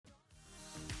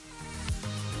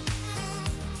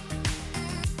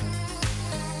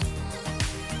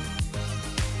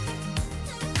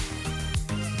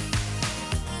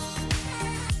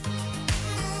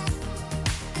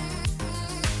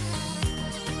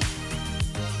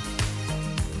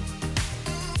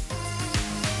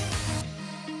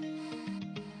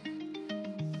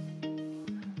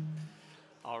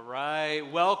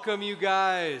welcome you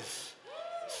guys.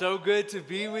 So good to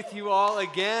be with you all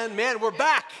again. Man, we're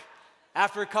back.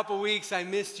 After a couple weeks, I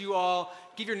missed you all.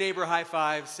 Give your neighbor a high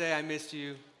five. Say, I missed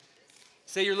you.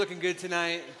 Say you're looking good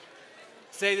tonight.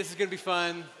 Say this is going to be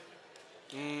fun.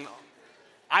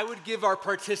 I would give our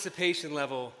participation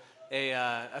level a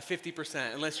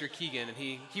 50%, unless you're Keegan, and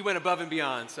he went above and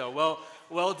beyond. So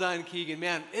well done, Keegan.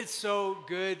 Man, it's so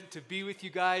good to be with you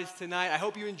guys tonight. I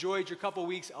hope you enjoyed your couple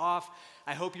weeks off.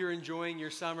 I hope you're enjoying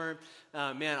your summer.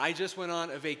 Man, I just went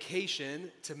on a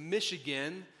vacation to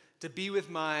Michigan to be with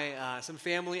my some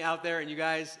family out there. And you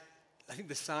guys, I think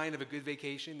the sign of a good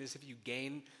vacation is if you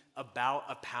gain about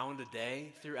a pound a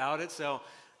day throughout it. So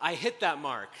I hit that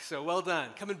mark. So well done.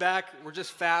 Coming back, we're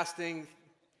just fasting.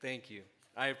 Thank you.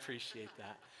 I appreciate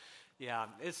that. Yeah,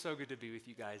 it's so good to be with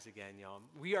you guys again, y'all.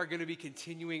 We are going to be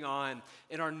continuing on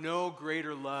in our No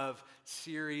Greater Love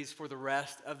series for the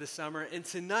rest of the summer. And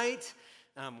tonight,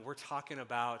 we're talking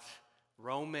about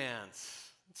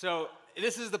romance. So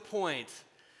this is the point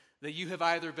that you have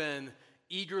either been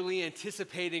eagerly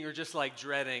anticipating or just like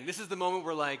dreading. This is the moment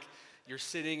where like you're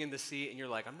sitting in the seat and you're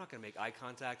like, I'm not going to make eye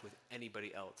contact with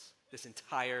anybody else this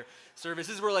entire service.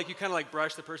 This is where like you kind of like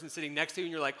brush the person sitting next to you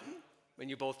and you're like, when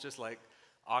you both just like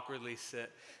awkwardly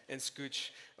sit and scooch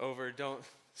over. Don't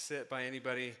sit by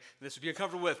anybody this would be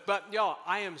uncomfortable with. But y'all,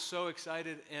 I am so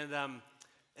excited, and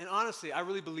honestly, I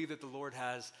really believe that the Lord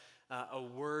has a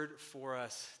word for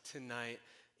us tonight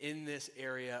in this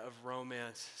area of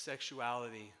romance,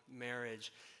 sexuality,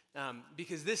 marriage,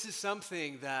 because this is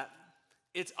something that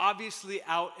it's obviously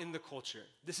out in the culture.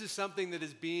 This is something that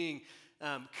is being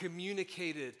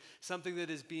communicated, something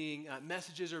that is being,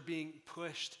 messages are being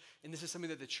pushed, and this is something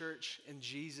that the church and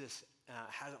Jesus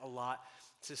has a lot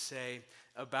to say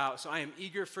about. So I am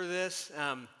eager for this.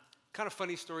 Kind of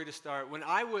funny story to start. When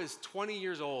I was 20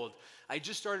 years old, I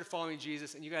just started following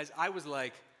Jesus, and you guys, I was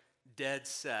like dead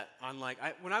set on like,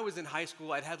 when I was in high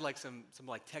school, I'd had like some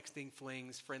like texting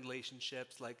flings, friend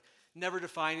relationships, like never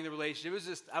defining the relationship. It was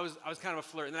just, I was kind of a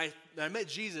flirt. And then I met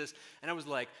Jesus, and I was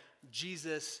like,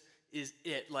 Jesus is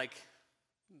it, like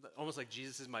almost like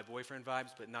Jesus is my boyfriend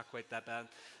vibes, but not quite that bad.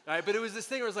 All right, but it was this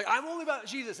thing where I was like, I'm only about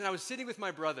Jesus. And I was sitting with my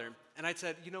brother, and I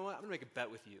said, you know what, I'm gonna make a bet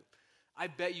with you. I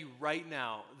bet you right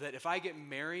now that if I get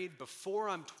married before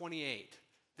I'm 28,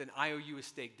 then I owe you a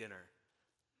steak dinner.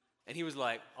 And he was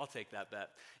like, I'll take that bet.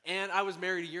 And I was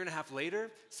married a year and a half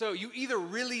later. So you either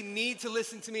really need to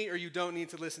listen to me or you don't need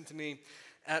to listen to me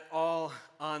at all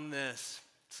on this.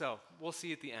 So we'll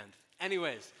see at the end.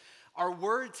 Anyways, our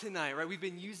word tonight, right? We've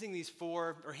been using these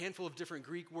four or handful of different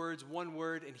Greek words, one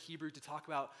word in Hebrew to talk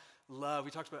about love.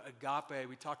 We talked about agape,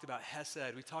 we talked about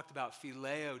hesed, we talked about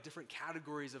phileo, different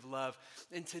categories of love.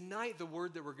 And tonight, the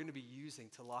word that we're going to be using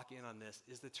to lock in on this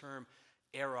is the term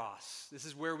eros. This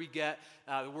is where we get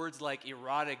the words like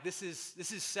erotic. This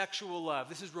is sexual love.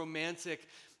 This is romantic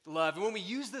love. And when we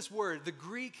use this word, the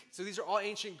Greek, so these are all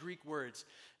ancient Greek words.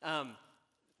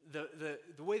 The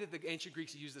way that the ancient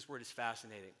Greeks use this word is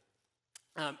fascinating.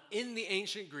 In the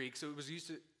ancient Greek, so it was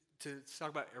used to talk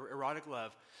about erotic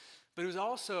love, but it was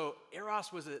also,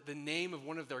 eros was the name of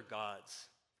one of their gods.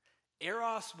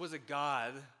 Eros was a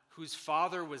god whose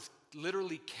father was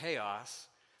literally chaos,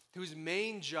 whose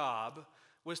main job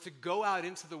was to go out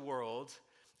into the world,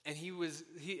 and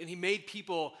he made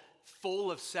people full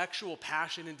of sexual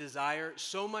passion and desire,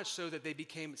 so much so that they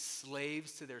became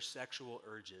slaves to their sexual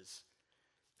urges.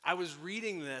 I was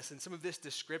reading this and some of this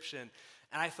description,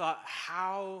 and I thought,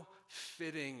 how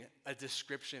fitting a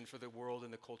description for the world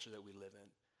and the culture that we live in.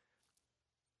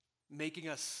 Making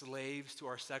us slaves to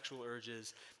our sexual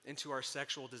urges and to our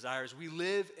sexual desires. We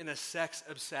live in a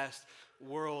sex-obsessed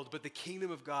world, but the kingdom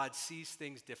of God sees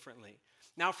things differently.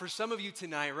 Now, for some of you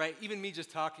tonight, right, even me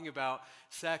just talking about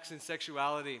sex and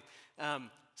sexuality,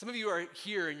 some of you are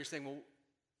here and you're saying, well,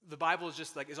 the Bible is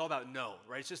just like, is all about no,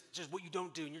 right? It's just what you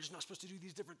don't do, and you're just not supposed to do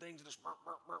these different things. And just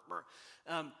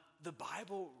the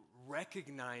Bible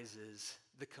recognizes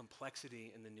the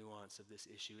complexity and the nuance of this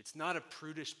issue. It's not a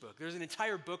prudish book. There's an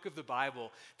entire book of the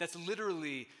Bible that's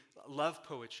literally love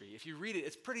poetry. If you read it,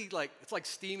 it's pretty like, it's like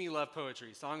steamy love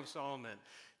poetry, Song of Solomon.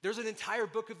 There's an entire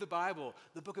book of the Bible,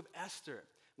 the book of Esther,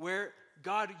 where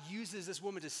God uses this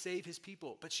woman to save his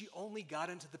people, but she only got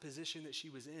into the position that she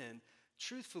was in,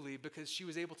 truthfully, because she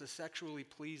was able to sexually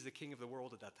please the king of the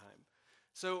world at that time.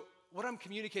 So what I'm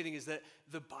communicating is that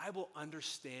the Bible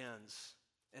understands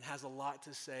and has a lot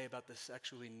to say about the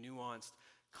sexually nuanced,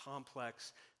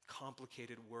 complex,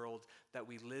 complicated world that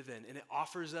we live in. And it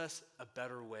offers us a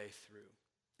better way through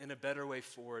and a better way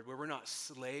forward, where we're not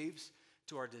slaves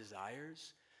to our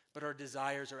desires, but our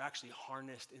desires are actually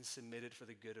harnessed and submitted for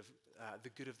the good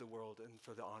of the world and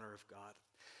for the honor of God.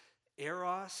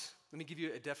 Eros, let me give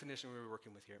you a definition we're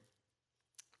working with here.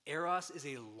 Eros is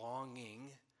a longing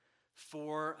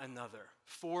for another,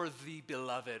 for the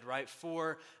beloved, right?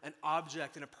 For an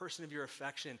object and a person of your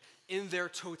affection in their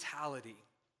totality.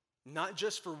 Not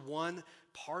just for one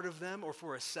part of them or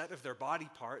for a set of their body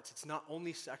parts. It's not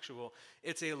only sexual.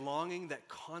 It's a longing that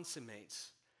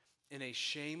consummates in a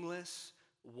shameless,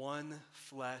 one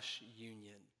flesh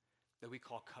union that we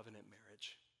call covenant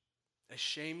marriage. A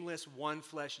shameless, one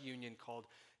flesh union called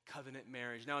covenant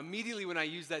marriage. Now, immediately when I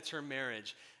use that term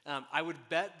marriage, I would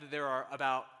bet that there are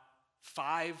about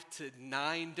 5 to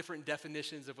 9 different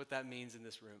definitions of what that means in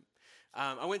this room.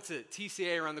 I went to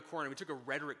TCA around the corner. We took a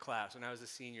rhetoric class when I was a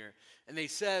senior. And they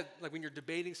said, like, when you're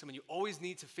debating someone, you always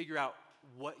need to figure out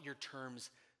what your terms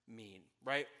mean,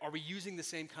 right? Are we using the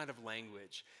same kind of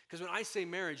language? Because when I say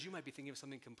marriage, you might be thinking of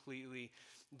something completely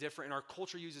different. And our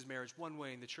culture uses marriage one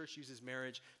way, and the church uses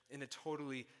marriage in a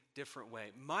totally different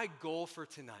way. My goal for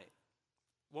tonight,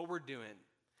 what we're doing,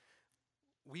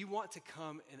 we want to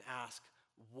come and ask,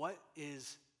 what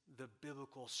is the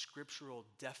biblical, scriptural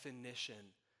definition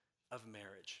of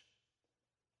marriage?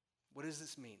 What does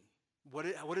this mean?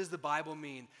 What does the Bible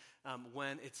mean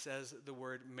when it says the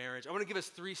word marriage? I want to give us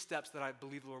 3 steps that I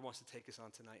believe the Lord wants to take us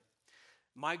on tonight.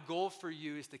 My goal for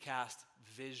you is to cast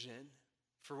vision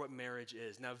for what marriage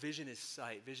is. Now, vision is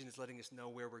sight. Vision is letting us know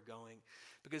where we're going.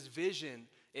 Because vision,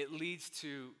 it leads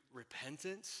to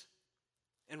repentance,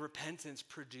 and repentance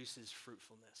produces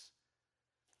fruitfulness.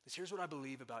 Because here's what I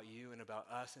believe about you and about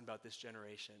us and about this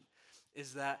generation,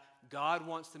 is that God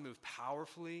wants to move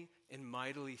powerfully and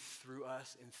mightily through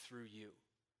us and through you.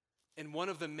 And one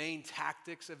of the main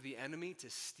tactics of the enemy to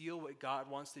steal what God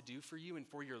wants to do for you and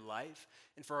for your life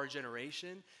and for our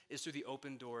generation is through the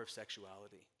open door of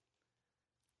sexuality.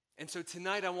 And so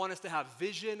tonight I want us to have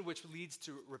vision, which leads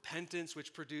to repentance,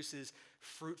 which produces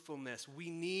fruitfulness. We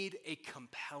need a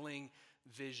compelling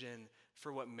vision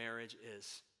for what marriage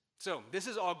is. So this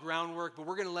is all groundwork, but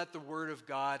we're going to let the Word of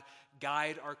God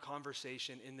guide our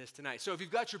conversation in this tonight. So if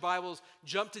you've got your Bibles,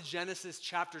 jump to Genesis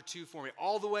chapter 2 for me.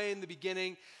 All the way in the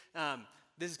beginning,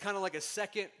 this is kind of like a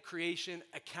second creation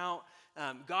account.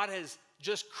 God has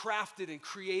just crafted and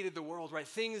created the world, right?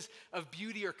 Things of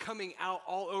beauty are coming out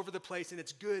all over the place, and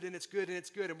it's good, and it's good, and it's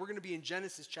good. And we're going to be in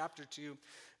Genesis chapter 2,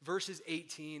 verses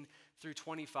 18 through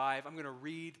 25. I'm going to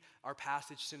read our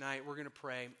passage tonight. We're going to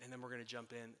pray, and then we're going to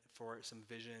jump in for some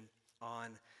vision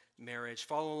on marriage.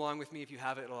 Follow along with me if you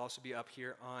have it. It'll also be up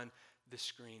here on the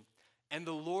screen. And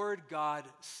the Lord God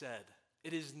said,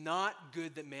 "It is not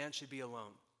good that man should be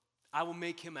alone. I will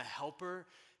make him a helper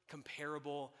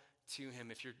comparable to him."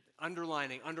 If you're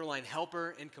underline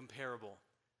helper and comparable.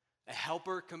 A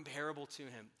helper comparable to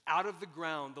him. Out of the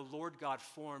ground, the Lord God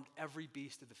formed every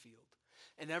beast of the field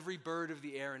and every bird of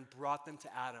the air and brought them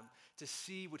to Adam to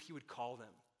see what he would call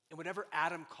them. And whatever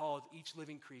Adam called each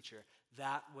living creature,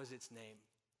 that was its name.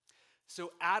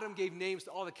 So Adam gave names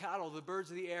to all the cattle, the birds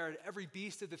of the air, and every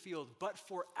beast of the field. But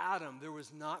for Adam, there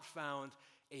was not found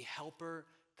a helper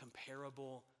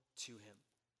comparable to him.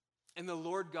 And the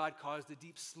Lord God caused a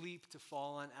deep sleep to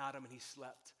fall on Adam, and he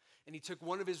slept. And he took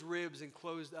one of his ribs and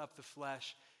closed up the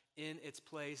flesh in its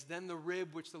place. Then the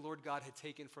rib which the Lord God had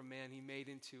taken from man, he made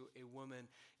into a woman,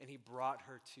 and he brought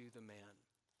her to the man.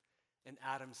 And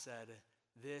Adam said,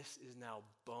 "This is now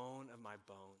bone of my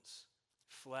bones,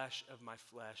 flesh of my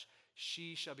flesh.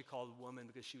 She shall be called woman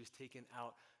because she was taken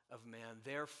out of man.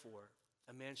 Therefore,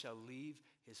 a man shall leave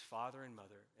his father and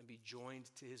mother and be joined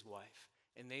to his wife,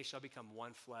 and they shall become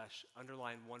one flesh."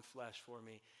 Underline one flesh for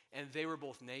me. "And they were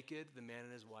both naked, the man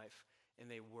and his wife,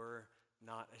 and they were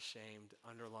not ashamed."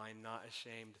 Underline not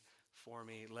ashamed for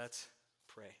me. Let's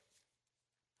pray.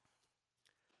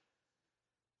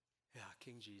 Yeah,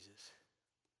 King Jesus,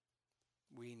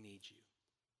 we need you.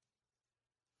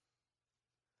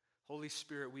 Holy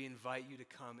Spirit, we invite you to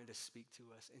come and to speak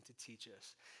to us and to teach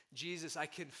us. Jesus, I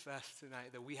confess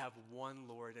tonight that we have one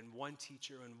Lord and one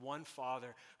teacher and one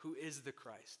Father who is the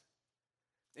Christ.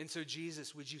 And so,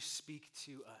 Jesus, would you speak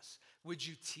to us? Would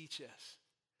you teach us?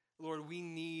 Lord, we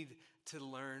need to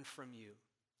learn from you.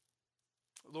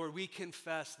 Lord, we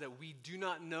confess that we do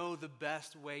not know the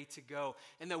best way to go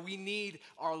and that we need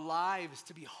our lives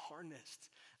to be harnessed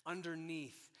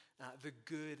underneath the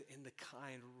good and the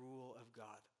kind rule of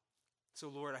God. So,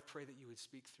 Lord, I pray that you would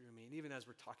speak through me. And even as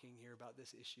we're talking here about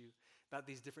this issue, about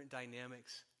these different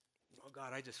dynamics, oh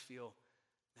God, I feel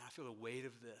the weight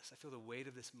of this. I feel the weight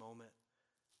of this moment.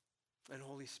 And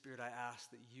Holy Spirit, I ask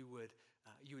that you would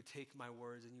take my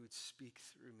words and you would speak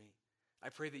through me. I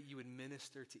pray that you would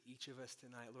minister to each of us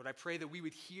tonight, Lord. I pray that we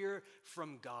would hear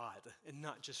from God and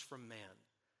not just from man.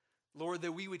 Lord,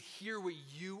 that we would hear what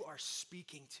you are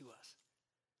speaking to us.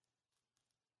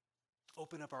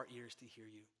 Open up our ears to hear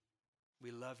you.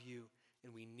 We love you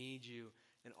and we need you.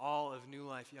 And all of New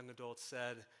Life Young Adults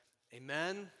said,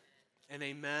 amen and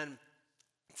amen.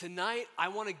 Tonight, I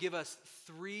want to give us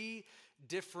 3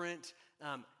 different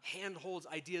handholds,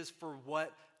 ideas for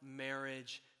what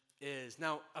marriage is.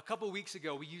 Now, a couple weeks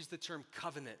ago, we used the term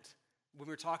covenant when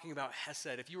we were talking about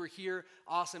Hesed. If you were here,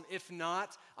 awesome. If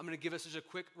not, I'm going to give us just a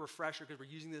quick refresher because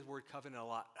we're using this word covenant a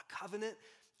lot. A covenant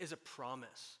is a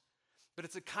promise, but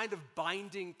it's a kind of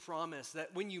binding promise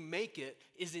that when you make it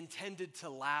is intended to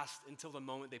last until the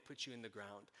moment they put you in the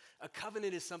ground. A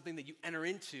covenant is something that you enter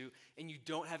into and you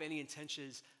don't have any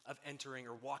intentions of entering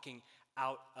or walking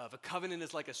out of. A covenant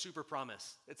is like a super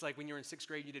promise. It's like when you were in 6th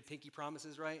grade, you did pinky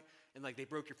promises, right? And like they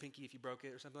broke your pinky if you broke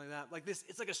it or something like that. Like this,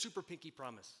 it's like a super pinky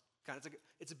promise.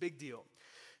 It's a big deal.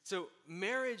 So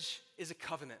marriage is a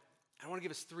covenant. I want to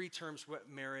give us 3 terms for what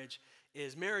marriage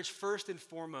is. Marriage, first and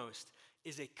foremost,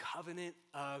 is a covenant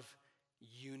of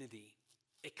unity.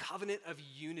 A covenant of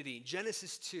unity.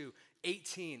 Genesis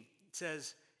 2:18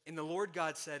 says, and the Lord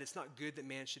God said, it's not good that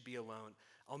man should be alone.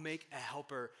 I'll make a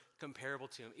helper comparable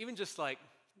to him. Even just like,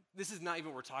 this is not even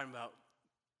what we're talking about,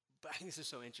 but I think this is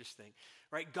so interesting,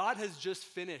 right? God has just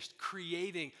finished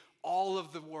creating all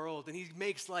of the world, and he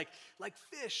makes like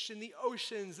fish in the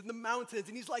oceans and the mountains,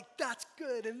 and he's like, that's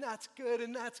good, and that's good,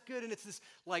 and that's good, and it's this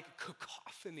like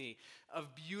cacophony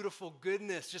of beautiful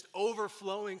goodness just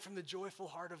overflowing from the joyful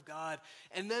heart of God.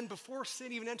 And then before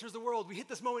sin even enters the world, we hit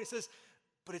this moment, he says,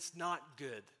 but it's not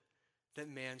good that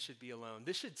man should be alone.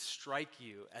 This should strike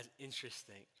you as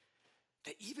interesting.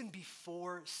 That even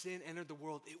before sin entered the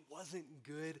world, it wasn't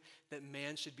good that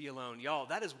man should be alone. Y'all,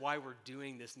 that is why we're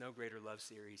doing this No Greater Love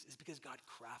series, is because God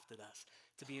crafted us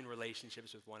to be in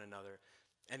relationships with one another.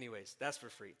 Anyways, that's for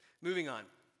free. Moving on.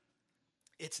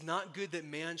 It's not good that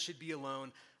man should be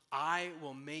alone. I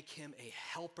will make him a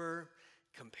helper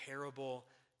comparable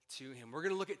to him. We're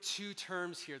going to look at 2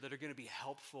 terms here that are going to be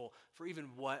helpful for even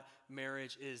what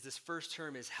marriage is. This first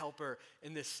term is helper,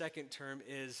 and this second term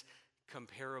is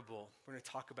comparable. We're going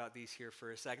to talk about these here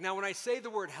for a sec. Now, when I say the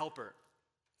word helper,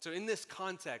 so in this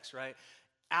context, right,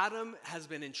 Adam has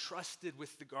been entrusted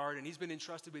with the garden. He's been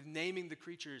entrusted with naming the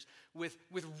creatures, with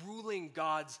ruling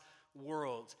God's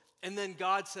world. And then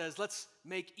God says, let's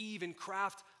make Eve and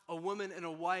craft a woman and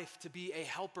a wife to be a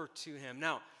helper to him.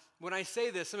 Now, when I say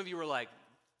this, some of you were like,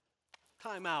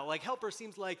 time out. Like helper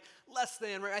seems like less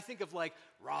than, right? I think of like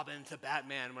Robin to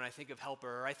Batman when I think of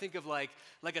helper, or I think of like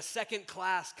a second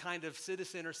class kind of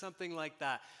citizen or something like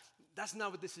that. That's not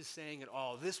what this is saying at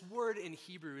all. This word in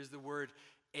Hebrew is the word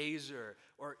Ezer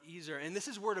or Ezer, and this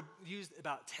is word used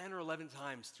about 10 or 11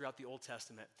 times throughout the Old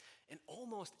Testament. And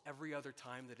almost every other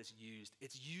time that it's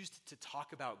used to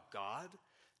talk about God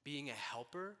being a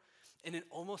helper. And in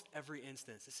almost every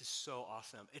instance, this is so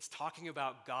awesome. It's talking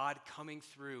about God coming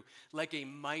through like a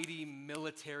mighty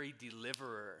military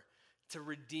deliverer to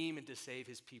redeem and to save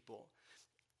his people.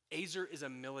 Ezer is a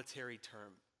military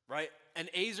term, right? And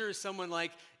Ezer is someone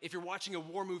like, if you're watching a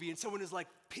war movie and someone is like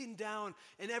pinned down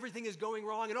and everything is going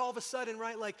wrong, and all of a sudden,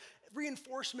 right, like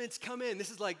reinforcements come in. This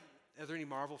is like, are there any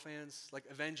Marvel fans? Like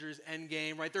Avengers,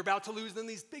 Endgame, right? They're about to lose, then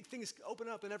these big things open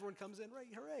up and everyone comes in, right?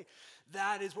 Hooray.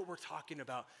 That is what we're talking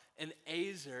about. And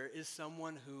Ezer is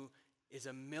someone who is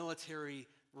a military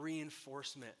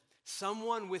reinforcement,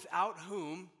 someone without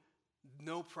whom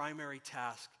no primary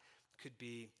task could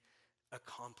be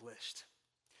accomplished.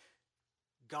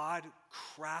 God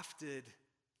crafted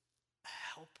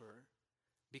a helper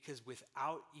because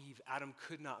without Eve, Adam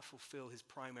could not fulfill his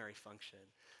primary function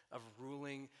of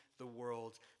ruling the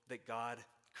world that God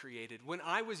created. When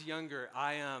I was younger,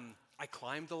 I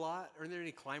climbed a lot. Are there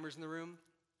any climbers in the room?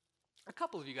 A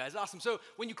couple of you guys, awesome. So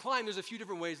when you climb, there's a few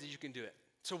different ways that you can do it.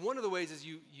 So one of the ways is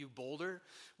you boulder,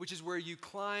 which is where you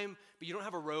climb, but you don't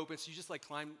have a rope, and so you just like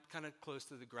climb kind of close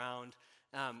to the ground.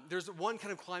 There's one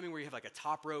kind of climbing where you have like a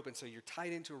top rope, and so you're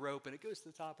tied into a rope, and it goes to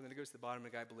the top, and then it goes to the bottom,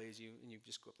 and a guy belays you, and you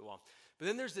just go up the wall. But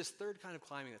then there's this third kind of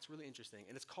climbing that's really interesting,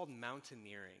 and it's called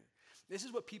mountaineering. This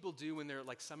is what people do when they're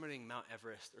like summiting Mount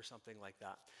Everest or something like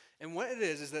that. And what it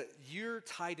is that you're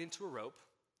tied into a rope,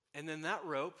 and then that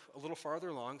rope, a little farther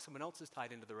along, someone else is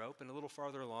tied into the rope, and a little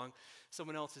farther along,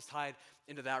 someone else is tied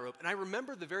into that rope. And I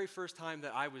remember the very first time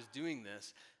that I was doing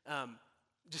this,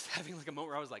 just having like a moment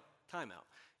where I was like, time out.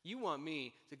 You want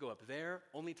me to go up there,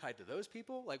 only tied to those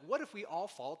people? Like, what if we all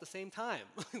fall at the same time?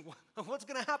 What's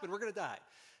going to happen? We're going to die.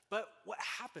 But what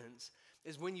happens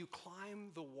is when you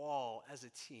climb the wall as a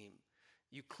team,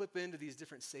 You clip into these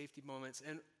different safety moments,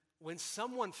 and when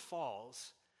someone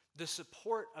falls, the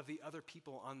support of the other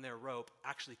people on their rope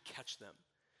actually catch them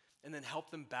and then help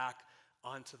them back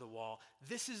onto the wall.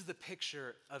 This is the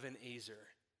picture of an Ezer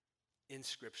in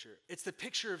Scripture. It's the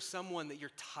picture of someone that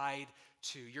you're tied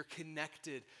to, you're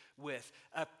connected with,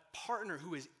 a partner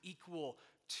who is equal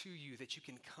to you that you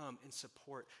can come and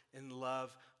support and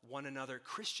love one another.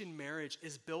 Christian marriage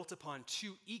is built upon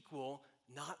two equal,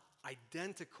 not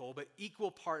identical, but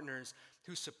equal partners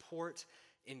who support,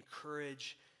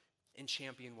 encourage, and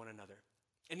champion one another.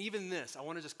 And even this, I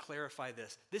want to just clarify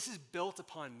this. This is built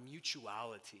upon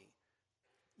mutuality.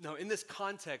 Now, in this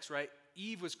context, right,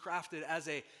 Eve was crafted as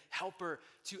a helper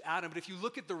to Adam. But if you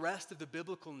look at the rest of the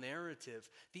biblical narrative,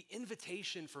 the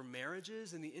invitation for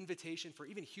marriages and the invitation for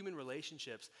even human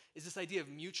relationships is this idea of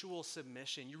mutual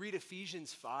submission. You read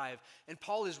Ephesians 5, and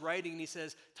Paul is writing, and he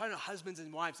says, talking to husbands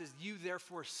and wives, says, you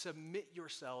therefore submit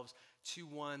yourselves to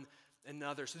one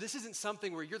another. So this isn't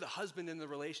something where you're the husband in the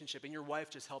relationship and your wife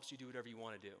just helps you do whatever you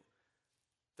want to do.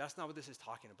 That's not what this is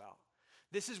talking about.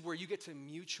 This is where you get to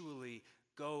mutually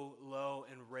go low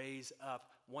and raise up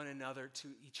one another to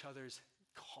each other's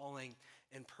calling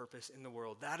and purpose in the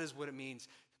world. That is what it means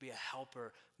to be a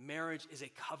helper. Marriage is a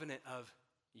covenant of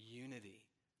unity.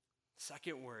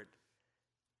 Second word,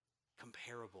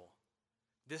 comparable.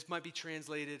 This might be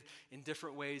translated in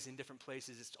different ways in different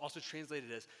places. It's also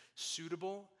translated as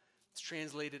suitable. It's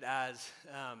translated as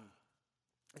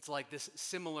it's like this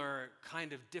similar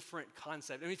kind of different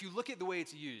concept. I mean, if you look at the way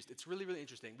it's used, it's really, really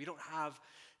interesting. We don't have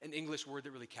an English word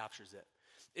that really captures it.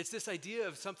 It's this idea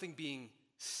of something being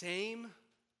same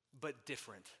but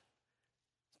different.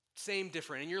 Same,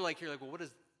 different. And you're like, well, what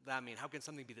does that mean? How can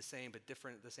something be the same but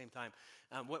different at the same time?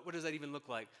 What does that even look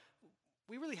like?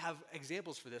 We really have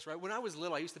examples for this, right? When I was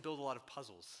little, I used to build a lot of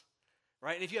puzzles.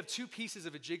 Right? And if you have two pieces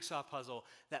of a jigsaw puzzle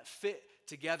that fit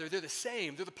together, they're the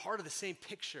same. They're the part of the same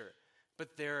picture.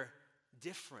 But they're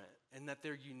different and that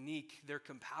they're unique, they're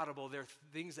compatible, they're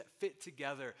things that fit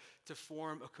together to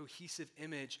form a cohesive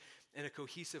image and a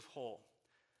cohesive whole.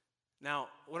 Now,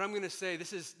 what I'm going to say,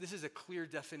 this is a clear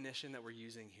definition that we're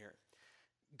using here.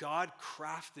 God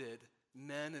crafted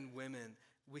men and women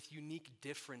with unique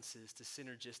differences to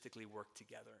synergistically work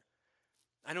together.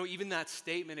 I know even that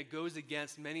statement, it goes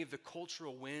against many of the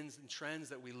cultural winds and trends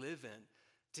that we live in.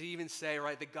 To even say,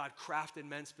 right, that God crafted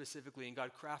men specifically and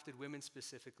God crafted women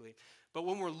specifically. But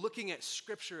when we're looking at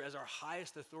Scripture as our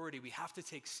highest authority, we have to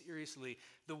take seriously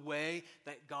the way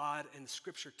that God and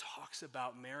Scripture talks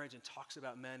about marriage and talks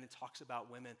about men and talks about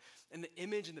women. And the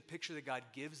image and the picture that God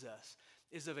gives us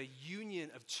is of a union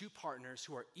of two partners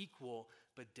who are equal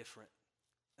but different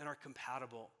and are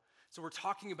compatible. So we're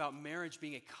talking about marriage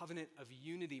being a covenant of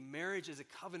unity. Marriage is a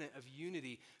covenant of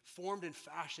unity formed and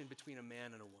fashioned between a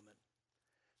man and a woman.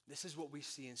 This is what we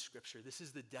see in Scripture. This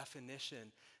is the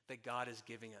definition that God is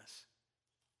giving us.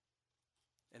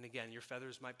 And again, your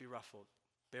feathers might be ruffled.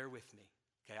 Bear with me.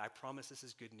 Okay, I promise this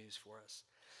is good news for us.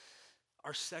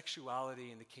 Our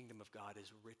sexuality in the kingdom of God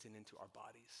is written into our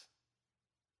bodies.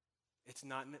 It's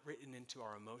not written into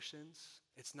our emotions.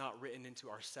 It's not written into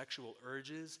our sexual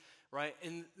urges, right?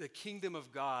 In the kingdom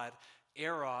of God,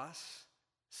 eros,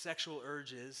 sexual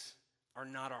urges, are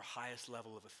not our highest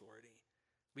level of authority.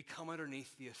 We come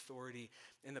underneath the authority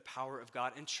and the power of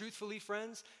God. And truthfully,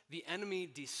 friends, the enemy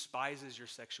despises your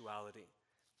sexuality.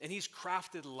 And he's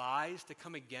crafted lies to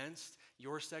come against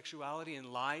your sexuality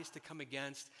and lies to come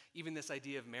against even this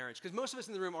idea of marriage. Because most of us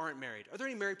in the room aren't married. Are there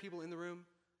any married people in the room?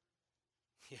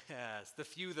 Yes, the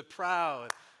few, the proud.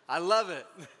 I love it.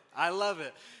 I love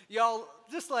it. Y'all,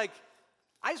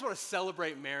 I just want to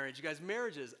celebrate marriage. You guys,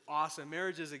 marriage is awesome.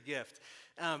 Marriage is a gift.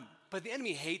 But the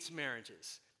enemy hates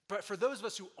marriages. But for those of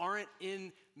us who aren't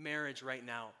in marriage right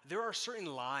now, there are certain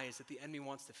lies that the enemy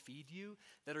wants to feed you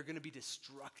that are going to be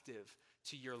destructive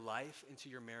to your life and to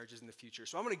your marriages in the future.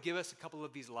 So I'm going to give us a couple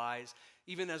of these lies,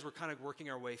 even as we're kind of working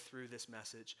our way through this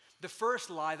message. The first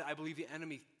lie that I believe the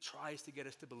enemy tries to get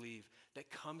us to believe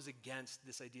that comes against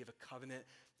this idea of a covenant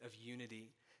of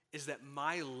unity is that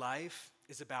my life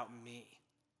is about me,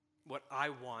 what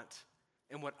I want,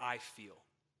 and what I feel.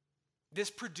 This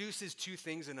produces two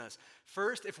things in us.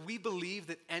 First, if we believe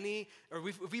that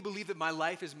if we believe that my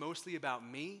life is mostly about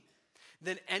me,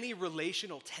 then any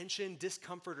relational tension,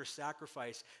 discomfort, or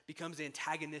sacrifice becomes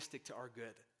antagonistic to our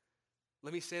good.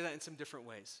 Let me say that in some different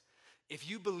ways. If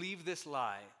you believe this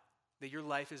lie, that your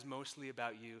life is mostly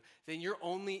about you, then you're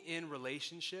only in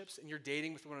relationships and you're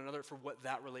dating with one another for what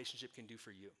that relationship can do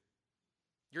for you.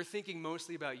 You're thinking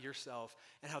mostly about yourself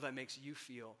and how that makes you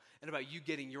feel and about you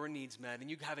getting your needs met and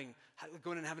you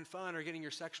going and having fun or getting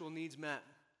your sexual needs met.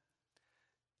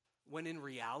 When in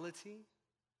reality,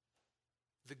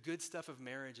 The good stuff of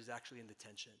marriage is actually in the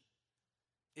tension.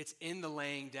 It's in the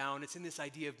laying down. It's in this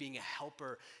idea of being a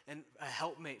helper and a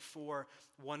helpmate for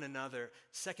one another.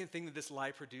 Second thing that this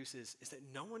lie produces is that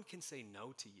no one can say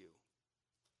no to you.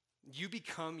 You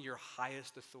become your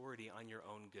highest authority on your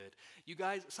own good. You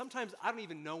guys, sometimes I don't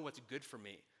even know what's good for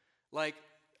me. Like,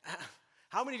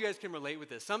 how many of you guys can relate with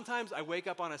this? Sometimes I wake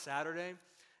up on a Saturday,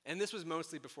 and this was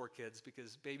mostly before kids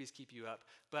because babies keep you up.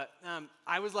 But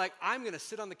I was like, I'm going to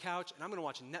sit on the couch and I'm going to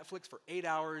watch Netflix for 8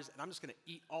 hours and I'm just going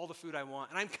to eat all the food I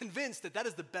want. And I'm convinced that that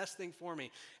is the best thing for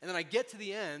me. And then I get to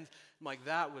the end, I'm like,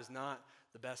 that was not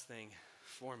the best thing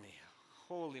for me.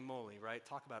 Holy moly, right?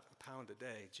 Talk about a pound a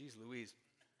day. Jeez Louise.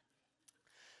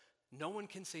 No one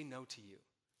can say no to you.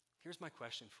 Here's my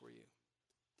question for you.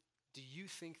 Do you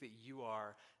think that you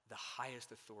are the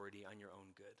highest authority on your own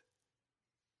good?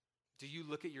 Do you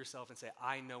look at yourself and say,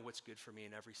 I know what's good for me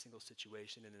in every single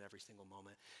situation and in every single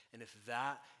moment? And if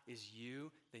that is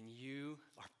you, then you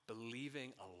are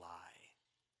believing a lie.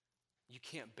 You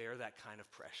can't bear that kind of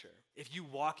pressure. If you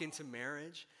walk into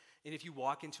marriage and if you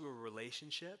walk into a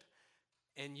relationship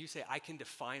and you say, I can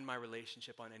define my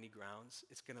relationship on any grounds,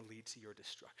 it's going to lead to your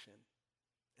destruction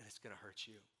and it's going to hurt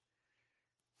you.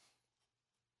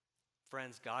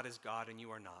 Friends, God is God and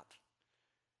you are not.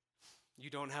 You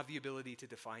don't have the ability to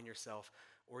define yourself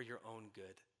or your own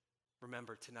good.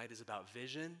 Remember, tonight is about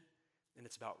vision, and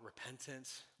it's about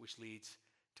repentance, which leads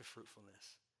to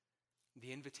fruitfulness.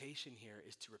 The invitation here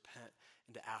is to repent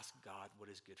and to ask God what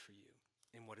is good for you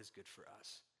and what is good for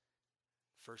us.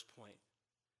 First point,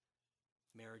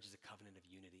 marriage is a covenant of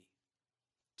unity,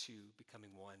 two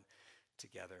becoming one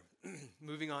together.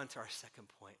 Moving on to our second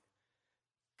point.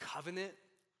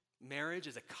 Marriage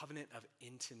is a covenant of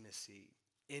intimacy.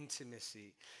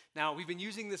 Intimacy. Now, we've been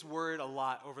using this word a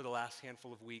lot over the last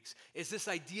handful of weeks. It's this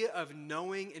idea of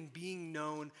knowing and being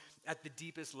known at the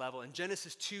deepest level. In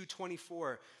Genesis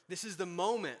 2:24, this is the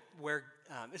moment where,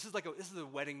 this is the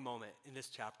wedding moment in this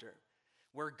chapter,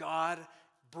 where God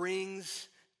brings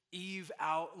Eve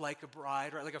out like a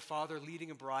bride, right? Like a father leading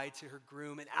a bride to her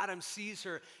groom. And Adam sees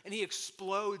her and he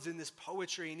explodes in this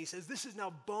poetry and he says, this is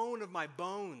now bone of my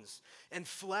bones and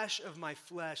flesh of my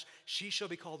flesh. She shall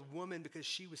be called woman because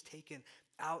she was taken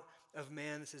out of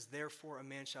man. It says, therefore a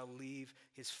man shall leave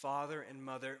his father and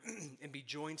mother and be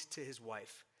joined to his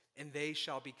wife, and they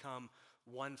shall become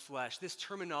one flesh. This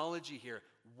terminology here,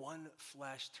 one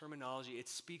flesh terminology, it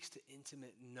speaks to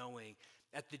intimate knowing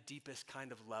at the deepest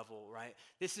kind of level, right?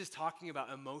 This is talking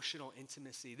about emotional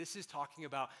intimacy. This is talking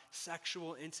about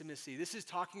sexual intimacy. This is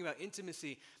talking about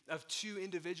intimacy of two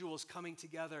individuals coming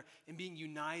together and being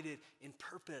united in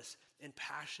purpose, in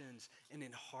passions, and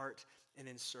in heart, and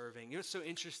in serving. You know, it's so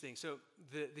interesting. So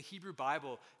the Hebrew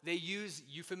Bible, they use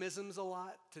euphemisms a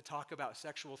lot to talk about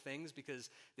sexual things because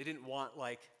they didn't want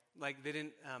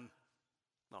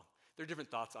there are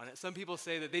different thoughts on it. Some people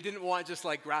say that they didn't want just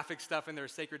like graphic stuff in their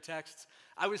sacred texts.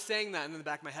 I was saying that, and in the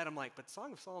back of my head, I'm like, but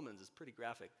Song of Solomon's is pretty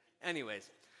graphic.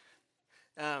 Anyways,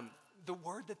 the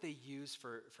word that they use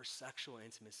for sexual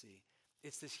intimacy,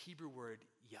 it's this Hebrew word,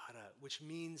 yada, which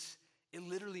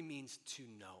literally means to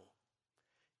know.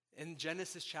 In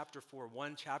Genesis chapter 4,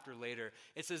 one chapter later,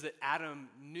 it says that Adam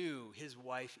knew his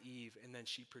wife Eve, and then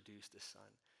she produced a son.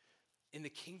 In the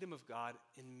kingdom of God,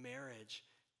 in marriage,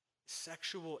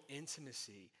 sexual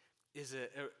intimacy is a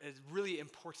really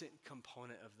important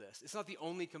component of this. It's not the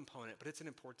only component, but it's an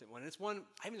important one. And it's one,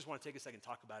 I even just want to take a second and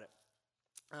talk about it.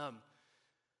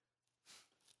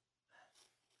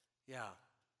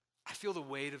 I feel the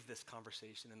weight of this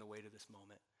conversation and the weight of this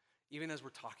moment. Even as we're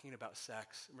talking about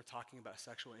sex and we're talking about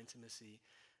sexual intimacy,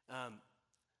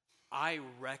 I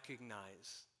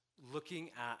recognize, looking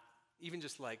at even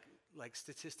just like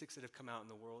statistics that have come out in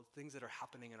the world, things that are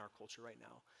happening in our culture right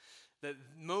now, that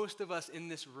most of us in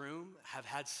this room have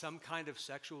had some kind of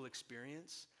sexual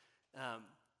experience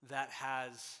that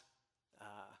has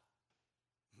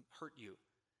hurt you.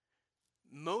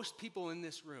 Most people in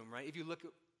this room, right, if you look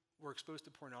at, were exposed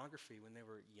to pornography when they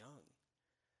were young,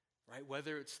 right?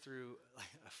 Whether it's through like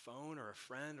a phone or a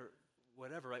friend or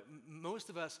whatever, right?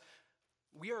 Most of us,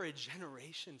 we are a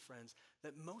generation, friends,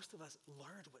 that most of us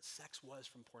learned what sex was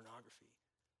from pornography.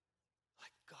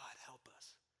 Like, God help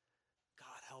us. God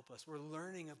help us. We're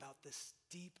learning about this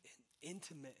deep and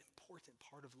intimate, important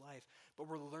part of life, but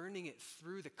we're learning it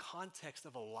through the context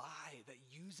of a lie that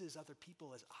uses other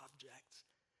people as objects.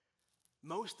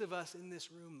 Most of us in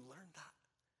this room learned that.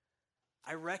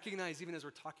 I recognize, even as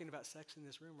we're talking about sex in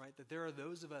this room, right, that there are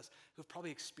those of us who've probably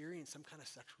experienced some kind of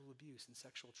sexual abuse and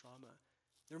sexual trauma.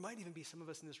 There might even be some of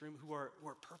us in this room who are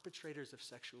perpetrators of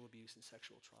sexual abuse and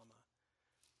sexual trauma.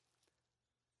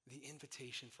 The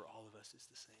invitation for all of us is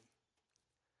the same.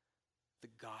 the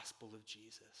gospel of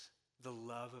Jesus, the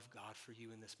love of God for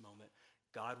you in this moment.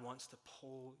 God wants to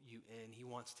pull you in. He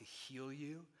wants to heal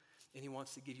you, and he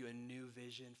wants to give you a new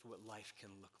vision for what life can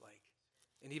look like,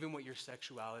 and even what your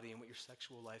sexuality and what your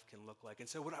sexual life can look like. And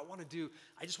so what I want to do,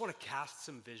 I just want to cast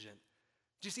some vision.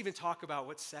 Just even talk about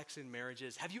what sex in marriage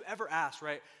is. Have you ever asked,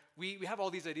 right? We have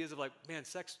all these ideas of like, man,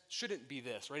 sex shouldn't be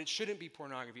this, right? It shouldn't be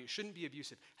pornography. It shouldn't be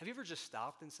abusive. Have you ever just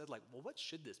stopped and said like, well, what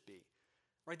should this be?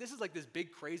 Right? This is like this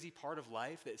big crazy part of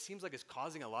life that it seems like is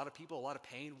causing a lot of people a lot of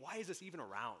pain. Why is this even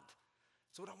around?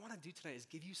 So what I want to do tonight is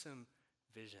give you some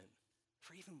vision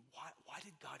for even why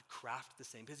did God craft the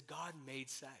same? Because God made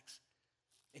sex,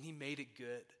 and he made it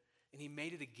good, and he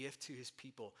made it a gift to his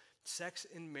people. Sex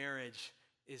in marriage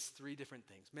is three different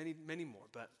things, many, many more.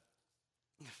 But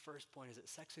the first point is that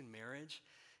sex in marriage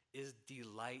is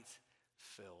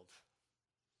delight-filled.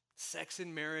 Sex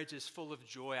in marriage is full of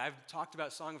joy. I've talked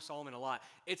about Song of Solomon a lot.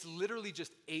 It's literally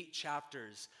just 8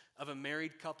 chapters of a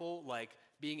married couple like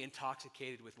being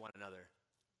intoxicated with one another.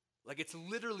 Like it's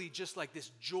literally just like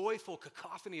this joyful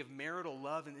cacophony of marital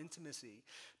love and intimacy.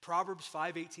 Proverbs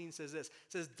 5:18 says this. It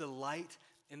says, delight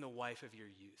in the wife of your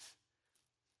youth.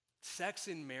 Sex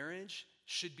in marriage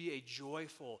should be a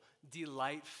joyful,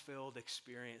 delight-filled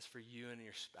experience for you and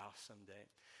your spouse someday.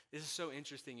 This is so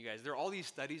interesting, you guys. There are all these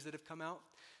studies that have come out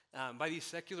by these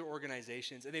secular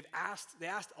organizations, and they asked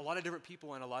a lot of different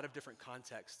people in a lot of different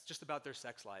contexts just about their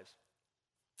sex lives.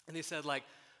 And they said, like,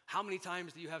 how many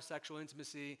times do you have sexual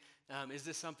intimacy? Is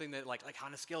this something that, like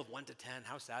on a scale of 1 to 10,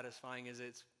 how satisfying is it?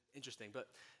 It's interesting. But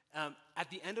at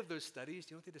the end of those studies,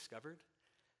 do you know what they discovered?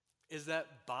 Is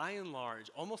that by and large,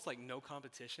 almost like no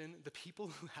competition, the people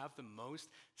who have the most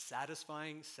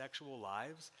satisfying sexual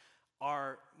lives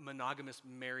are monogamous,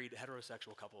 married,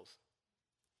 heterosexual couples.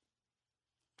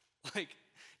 Like,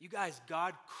 you guys,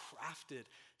 God crafted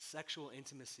sexual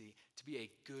intimacy to be a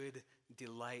good,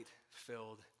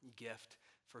 delight-filled gift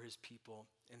for his people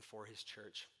and for his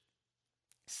church.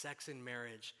 Sex in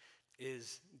marriage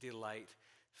is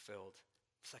delight-filled.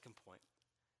 Second point,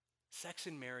 sex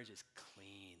in marriage is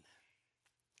clean.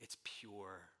 It's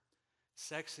pure.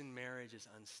 Sex in marriage is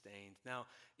unstained. Now,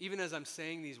 even as I'm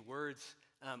saying these words,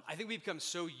 I think we've become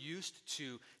so used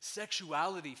to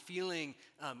sexuality feeling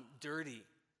dirty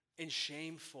and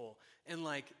shameful, and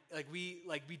like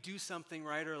we do something,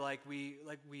 right, or like we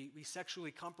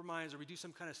sexually compromise, or we do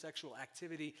some kind of sexual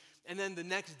activity, and then the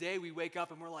next day we wake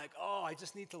up and we're like, oh, I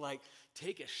just need to like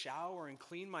take a shower and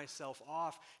clean myself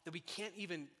off, that we can't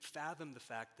even fathom the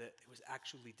fact that it was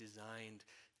actually designed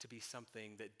to be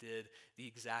something that did the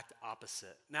exact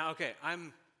opposite. Now, okay,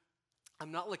 I'm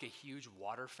not like a huge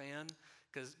water fan,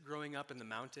 because growing up in the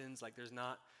mountains, like there's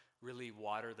not really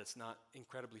water that's not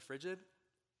incredibly frigid.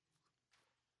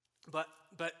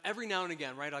 But every now and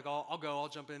again, right? Like I'll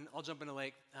jump in a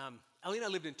lake. Ellie and I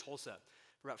lived in Tulsa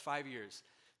for about 5 years,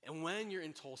 and when you're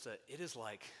in Tulsa, it is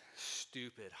like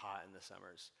stupid hot in the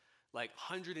summers, like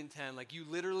 110. Like you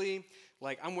literally,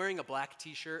 like I'm wearing a black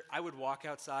T-shirt. I would walk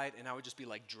outside and I would just be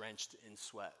like drenched in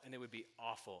sweat, and it would be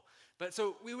awful. But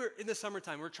so we were in the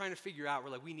summertime. We're trying to figure out.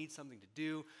 We're like, we need something to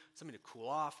do, something to cool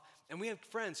off, and we have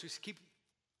friends who keep.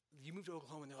 You moved to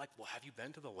Oklahoma, and they're like, well, have you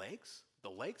been to the lakes? The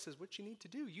lakes is what you need to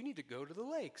do. You need to go to the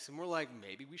lakes. And we're like,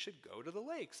 maybe we should go to the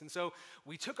lakes. And so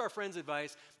we took our friend's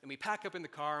advice, and we pack up in the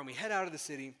car, and we head out of the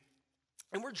city,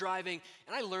 and we're driving,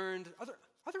 and I learned,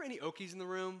 are there any Okies in the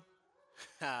room?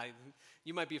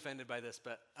 You might be offended by this,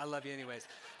 but I love you anyways.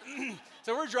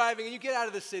 So we're driving, and you get out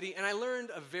of the city, and I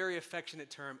learned a very affectionate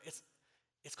term.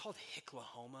 It's called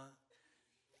Hicklahoma.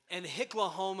 And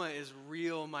Hicklahoma is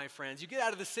real, my friends. You get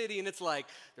out of the city, and it's like,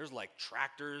 there's like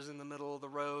tractors in the middle of the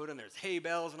road, and there's hay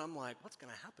bales, and I'm like, what's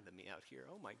going to happen to me out here?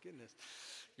 Oh, my goodness.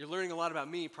 You're learning a lot about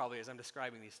me, probably, as I'm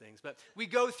describing these things. But we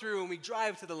go through, and we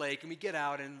drive to the lake, and we get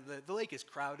out, and the lake is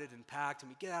crowded and packed, and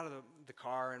we get out of the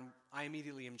car, and I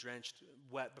immediately am drenched,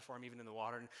 wet before I'm even in the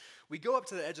water. And we go up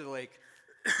to the edge of the lake.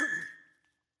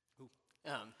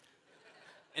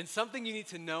 And something you need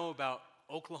to know about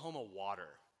Oklahoma water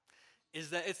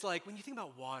is that it's like when you think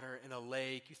about water in a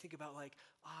lake, you think about like,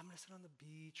 oh, I'm going to sit on the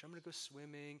beach, or I'm going to go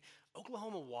swimming.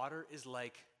 Oklahoma water is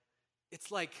like, it's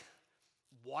like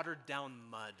watered down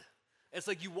mud. It's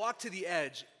like you walk to the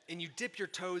edge and you dip your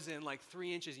toes in like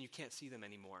 3 inches and you can't see them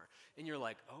anymore. And you're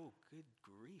like, oh, good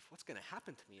grief, what's going to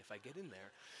happen to me if I get in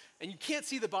there? And you can't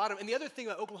see the bottom. And the other thing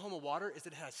about Oklahoma water is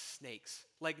that it has snakes.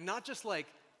 Like not just like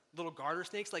little garter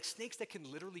snakes, like snakes that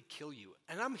can literally kill you.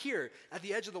 And I'm here at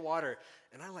the edge of the water,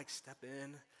 and I like step in,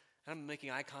 and I'm making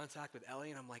eye contact with Ellie,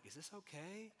 and I'm like, is this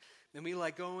okay? Then we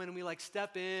like go in, and we like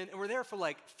step in, and we're there for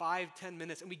like 5-10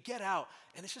 minutes, and we get out,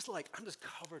 and it's just like, I'm just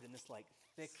covered in this like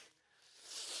thick,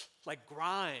 like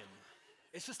grime.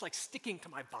 it's just like sticking to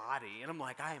my body. And I'm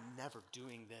like, I am never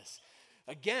doing this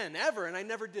again, ever. And I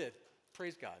never did.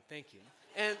 Praise God. Thank you.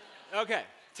 And okay,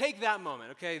 take that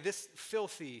moment, okay? This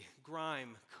filthy,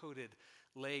 grime-coated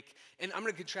lake. And I'm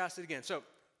going to contrast it again. So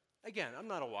again, I'm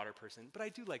not a water person, but I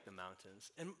do like the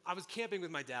mountains. And I was camping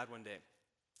with my dad one day.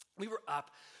 We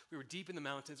were deep in the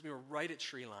mountains, we were right at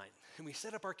tree line. And we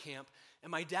set up our camp, and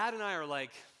my dad and I are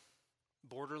like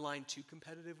borderline too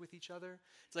competitive with each other.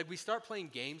 It's like we start playing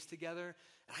games together,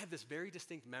 and I have this very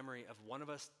distinct memory of one of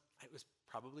us, it was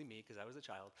probably me because I was a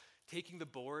child, taking the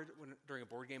board during a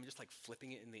board game and just like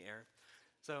flipping it in the air.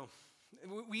 So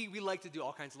we like to do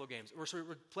all kinds of little games. So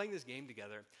we're playing this game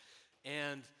together,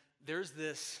 and there's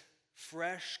this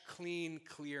fresh, clean,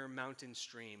 clear mountain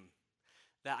stream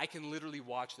that I can literally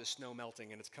watch the snow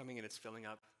melting, and it's coming and it's filling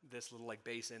up this little like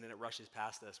basin, and it rushes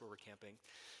past us where we're camping.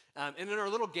 And in our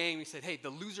little game, we said, hey,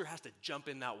 the loser has to jump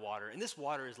in that water. And this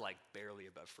water is like barely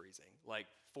above freezing, like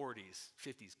 40s,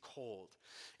 50s, cold.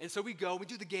 And so we go, we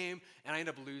do the game, and I end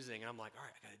up losing. And I'm like, all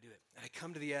right, I got to do it. And I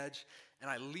come to the edge, and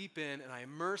I leap in, and I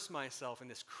immerse myself in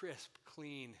this crisp,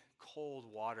 clean, cold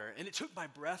water. And it took my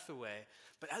breath away.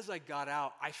 But as I got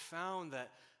out, I found that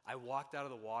I walked out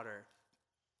of the water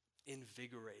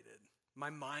invigorated.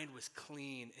 My mind was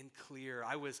clean and clear.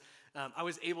 I was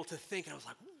able to think, and I was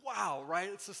like, wow, right?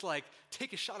 It's just like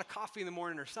take a shot of coffee in the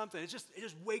morning or something. It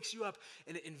just wakes you up,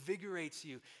 and it invigorates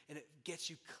you, and it gets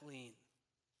you clean.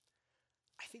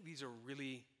 I think these are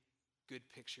really good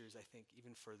pictures, I think,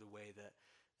 even for the way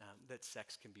that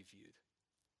sex can be viewed.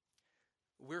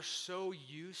 We're so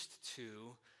used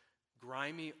to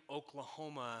grimy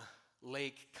Oklahoma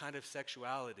lake kind of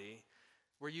sexuality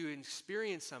where you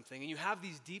experience something and you have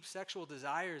these deep sexual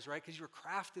desires, right? Because you were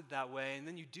crafted that way, and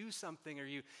then you do something or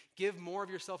you give more of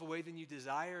yourself away than you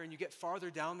desire, and you get farther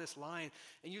down this line,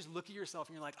 and you just look at yourself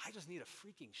and you're like, I just need a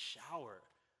freaking shower.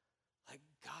 Like,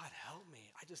 God help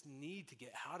me. I just need to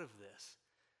get out of this,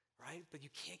 right? But you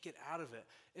can't get out of it.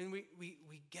 And we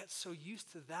get so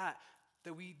used to that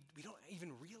we don't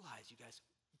even realize, you guys,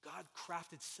 God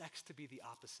crafted sex to be the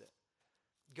opposite.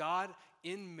 God,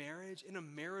 in marriage, in a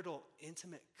marital,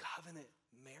 intimate, covenant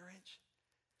marriage,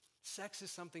 sex is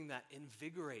something that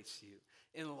invigorates you,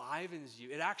 enlivens you.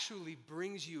 It actually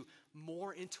brings you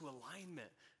more into alignment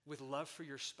with love for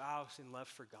your spouse and love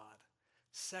for God.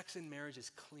 Sex in marriage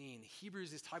is clean.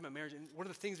 Hebrews is talking about marriage, and one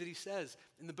of the things that he says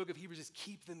in the book of Hebrews is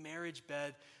keep the marriage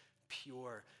bed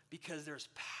pure, because there's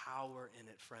power in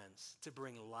it, friends, to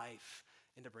bring life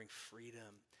and to bring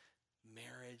freedom.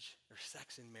 Marriage, or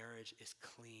sex in marriage, is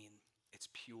clean, it's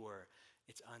pure,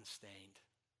 it's unstained.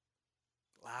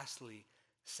 Lastly,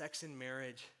 sex in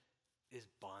marriage is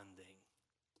bonding.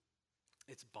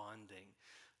 It's bonding.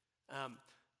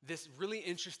 This really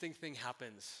interesting thing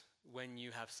happens when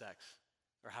you have sex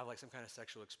or have like some kind of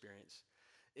sexual experience,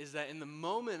 is that in the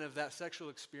moment of that sexual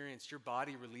experience, your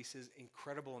body releases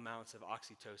incredible amounts of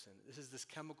oxytocin. This is this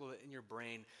chemical in your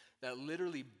brain that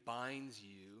literally binds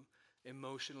you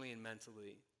emotionally and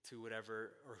mentally to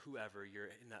whatever or whoever you're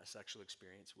in that sexual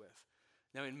experience with.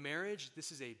 Now, in marriage,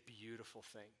 this is a beautiful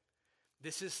thing.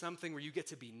 This is something where you get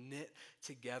to be knit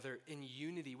together in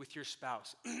unity with your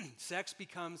spouse. Sex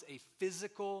becomes a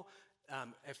physical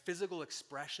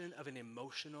expression of an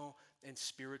emotional and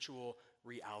spiritual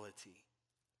reality,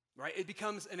 right? It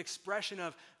becomes an expression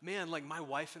of, man, like my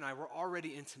wife and I, we're already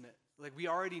intimate. Like we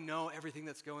already know everything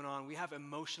that's going on. We have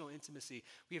emotional intimacy.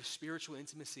 We have spiritual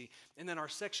intimacy. And then our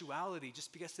sexuality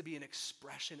just gets to be an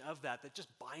expression of that just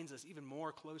binds us even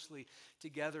more closely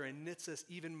together and knits us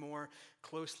even more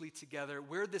closely together.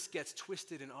 Where this gets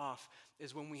twisted and off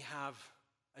is when we have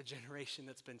a generation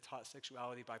that's been taught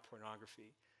sexuality by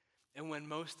pornography. And when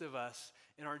most of us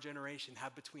in our generation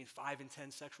have between 5 and 10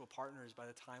 sexual partners by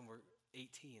the time we're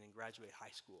 18 and graduate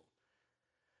high school.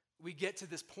 We get to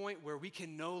this point where we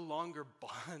can no longer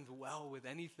bond well with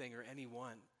anything or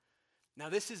anyone. Now,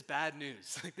 this is bad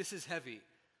news. Like, this is heavy.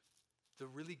 The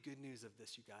really good news of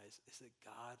this, you guys, is that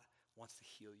God wants to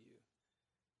heal you.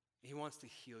 He wants to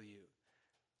heal you.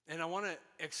 And I want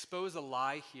to expose a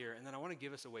lie here, and then I want to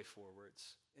give us a way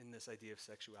forwards in this idea of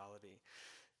sexuality.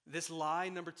 This lie,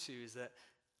 number 2, is that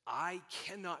I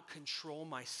cannot control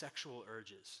my sexual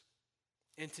urges,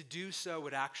 and to do so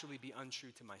would actually be untrue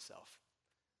to myself.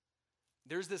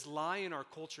 There's this lie in our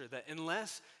culture that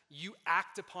unless you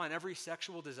act upon every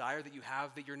sexual desire that you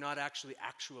have, that you're not actually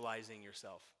actualizing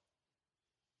yourself.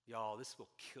 Y'all, this will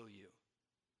kill you.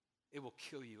 It will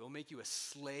kill you. It will make you a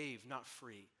slave, not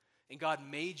free. And God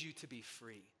made you to be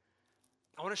free.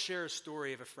 I want to share a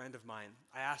story of a friend of mine.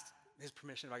 I asked his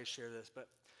permission if I could share this, but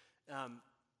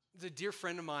there's a dear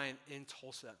friend of mine in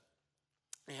Tulsa.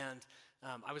 And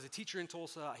I was a teacher in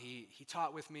Tulsa. He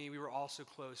taught with me. We were also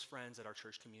close friends at our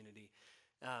church community.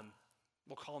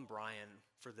 We'll call him Brian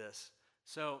for this.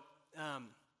 So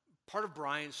part of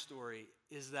Brian's story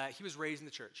is that he was raised in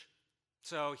the church.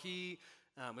 So he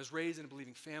was raised in a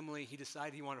believing family. He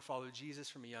decided he wanted to follow Jesus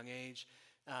from a young age.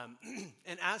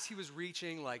 And as he was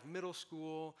reaching like middle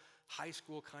school, high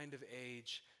school kind of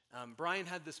age, Brian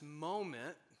had this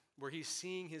moment where he's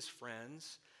seeing his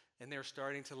friends and they're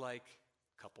starting to like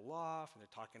couple off and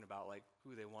they're talking about like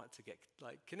who they want to get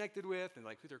like connected with and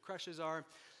like who their crushes are.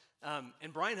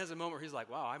 And Brian has a moment where he's like,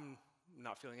 wow, I'm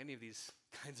not feeling any of these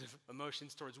kinds of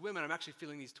emotions towards women. I'm actually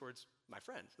feeling these towards my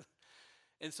friends.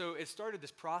 And so it started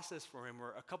this process for him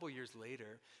where a couple years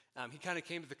later, he kind of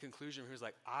came to the conclusion where he was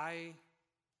like, I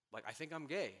think I'm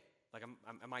gay. Like,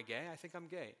 am I gay? I think I'm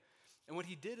gay. And what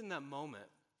he did in that moment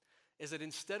is that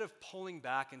instead of pulling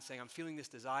back and saying, I'm feeling this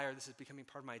desire, this is becoming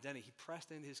part of my identity, he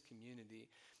pressed into his community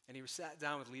and he sat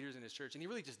down with leaders in his church and he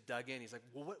really just dug in. He's like,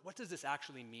 well, what does this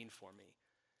actually mean for me?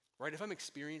 Right? If I'm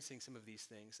experiencing some of these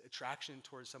things, attraction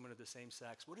towards someone of the same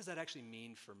sex, what does that actually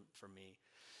mean for me?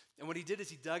 And what he did is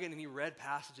he dug in and he read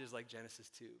passages like Genesis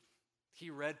 2.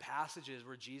 He read passages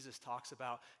where Jesus talks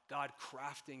about God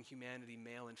crafting humanity,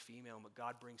 male and female, and what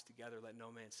God brings together, let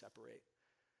no man separate.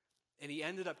 And he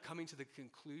ended up coming to the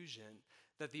conclusion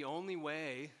that the only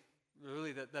way,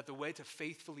 really, that the way to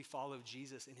faithfully follow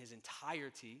Jesus in his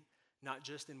entirety, not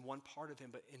just in one part of him,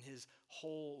 but in his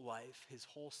whole life, his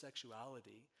whole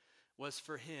sexuality, was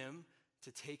for him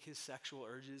to take his sexual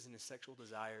urges and his sexual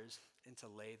desires and to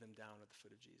lay them down at the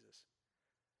foot of Jesus.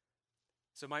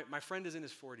 So my friend is in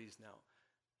his 40s now.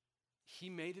 He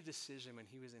made a decision when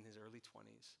he was in his early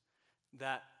 20s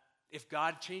that if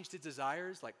God changed his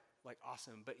desires, like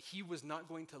awesome, but he was not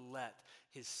going to let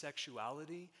his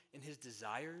sexuality and his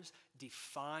desires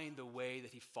define the way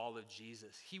that he followed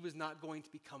Jesus. He was not going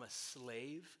to become a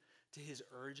slave to his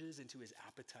urges and to his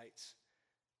appetites,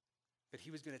 but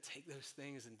he was going to take those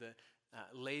things and to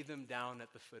lay them down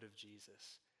at the foot of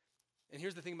Jesus. And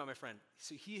here's the thing about my friend.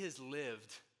 So he's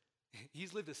lived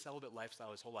a celibate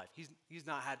lifestyle his whole life. He's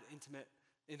not had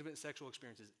intimate sexual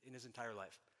experiences in his entire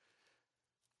life.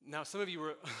 Now, some of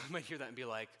you might hear that and be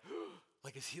like,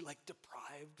 like, is he like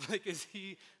deprived? Like, is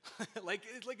he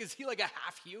is he like a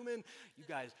half human? You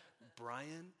guys,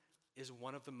 Brian is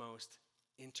one of the most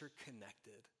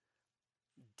interconnected,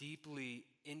 deeply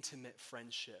intimate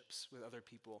friendships with other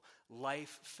people,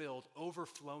 life-filled,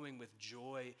 overflowing with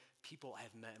joy people I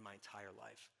have met in my entire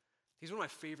life. He's one of my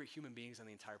favorite human beings on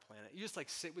the entire planet. You just like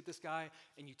sit with this guy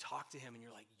and you talk to him and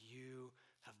you're like, you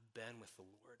have been with the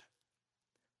Lord.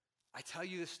 I tell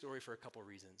you this story for a couple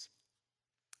reasons.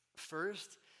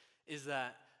 First is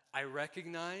that I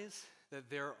recognize that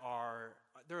there are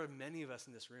many of us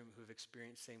in this room who have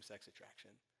experienced same-sex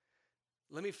attraction.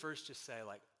 Let me first just say,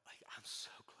 like I'm so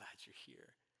glad you're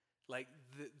here. Like,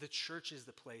 the church is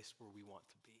the place where we want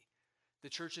to be. The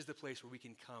church is the place where we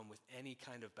can come with any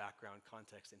kind of background,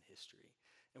 context, and history,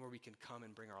 and where we can come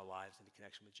and bring our lives into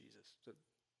connection with Jesus. So,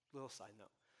 little side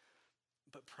note.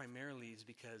 But primarily is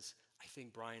because I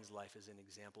think Brian's life is an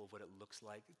example of what it looks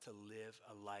like to live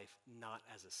a life not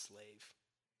as a slave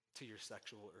to your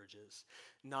sexual urges,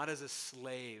 not as a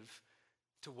slave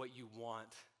to what you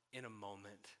want in a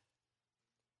moment.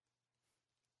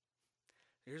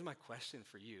 Here's my question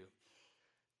for you.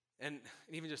 And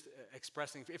even just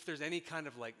expressing, if there's any kind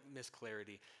of like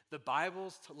misclarity, the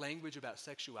Bible's language about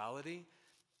sexuality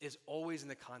is always in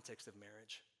the context of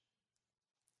marriage.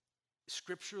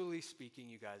 Scripturally speaking,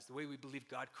 you guys, the way we believe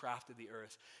God crafted the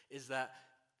earth is that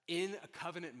in a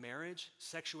covenant marriage,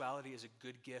 sexuality is a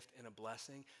good gift and a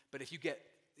blessing. But if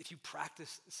you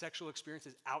practice sexual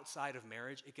experiences outside of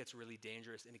marriage, it gets really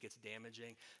dangerous and it gets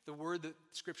damaging. The word that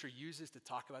Scripture uses to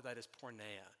talk about that is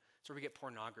porneia. It's where we get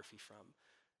pornography from.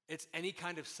 It's any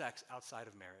kind of sex outside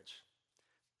of marriage.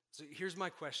 So here's my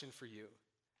question for you.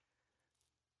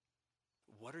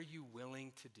 What are you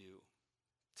willing to do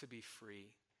to be free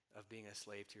of being a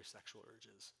slave to your sexual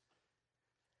urges?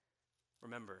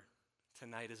 Remember,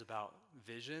 tonight is about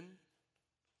vision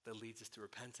that leads us to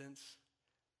repentance,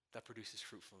 that produces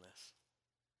fruitfulness.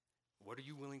 What are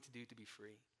you willing to do to be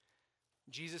free?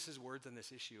 Jesus' words on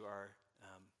this issue are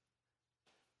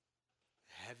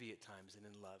heavy at times and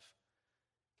in love.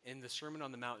 In the Sermon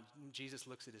on the Mount, Jesus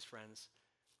looks at his friends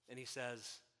and he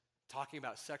says, talking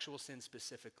about sexual sin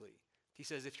specifically, he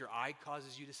says, if your eye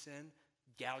causes you to sin,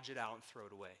 gouge it out and throw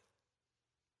it away.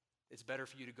 It's better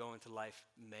for you to go into life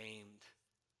maimed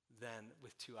than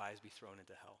with two eyes be thrown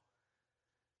into hell.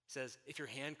 He says, if your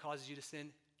hand causes you to sin,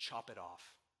 chop it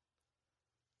off.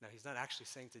 Now, he's not actually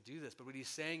saying to do this, but what he's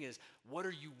saying is, what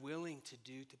are you willing to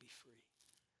do to be free?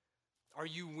 Are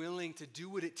you willing to do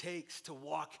what it takes to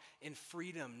walk in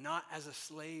freedom, not as a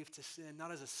slave to sin,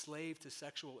 not as a slave to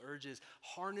sexual urges,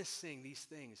 harnessing these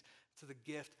things to the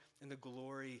gift and the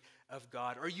glory of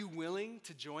God? Are you willing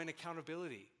to join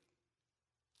accountability?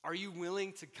 Are you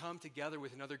willing to come together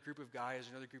with another group of guys,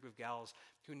 another group of gals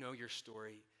who know your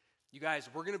story? You guys,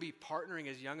 we're going to be partnering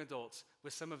as young adults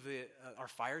with some of our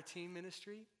fire team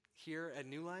ministry here at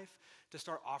New Life to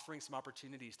start offering some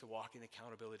opportunities to walk in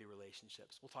accountability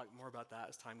relationships. We'll talk more about that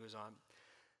as time goes on.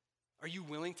 Are you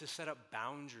willing to set up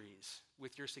boundaries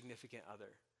with your significant other?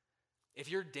 If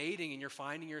you're dating and you're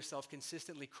finding yourself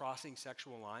consistently crossing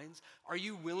sexual lines, are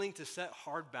you willing to set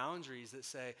hard boundaries that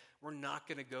say, we're not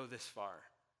going to go this far?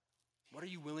 What are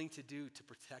you willing to do to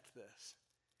protect this?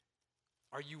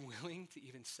 Are you willing to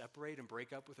even separate and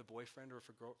break up with a boyfriend or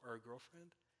a girlfriend?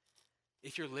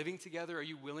 If you're living together, are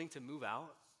you willing to move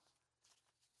out?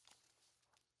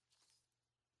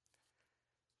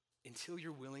 Until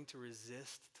you're willing to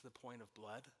resist to the point of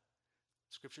blood.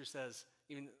 Scripture says,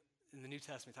 even in the New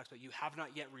Testament, it talks about you have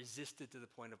not yet resisted to the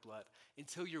point of blood.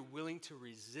 Until you're willing to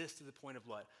resist to the point of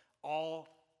blood, all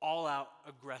out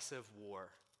aggressive war,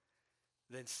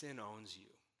 then sin owns you.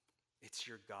 It's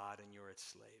your God and you're its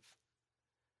slave.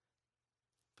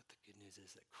 But the good news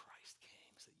is that Christ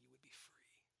came so that you would be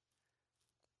free.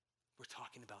 We're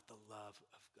talking about the love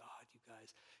of God, you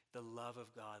guys. The love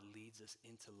of God leads us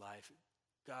into life.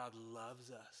 God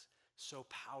loves us so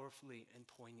powerfully and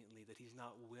poignantly that he's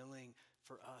not willing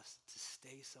for us to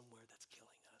stay somewhere that's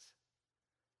killing us.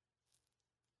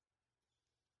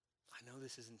 I know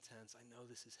this is intense. I know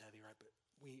this is heavy, right? But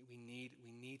we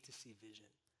need to see vision.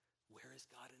 Where is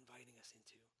God inviting us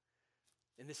into?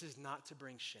 And this is not to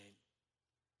bring shame.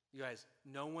 You guys,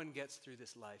 no one gets through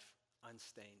this life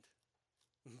unstained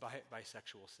by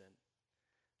sexual sin.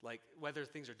 Like, whether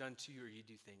things are done to you or you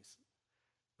do things,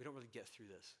 we don't really get through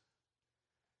this.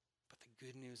 But the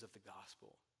good news of the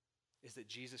gospel is that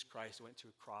Jesus Christ went to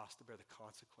a cross to bear the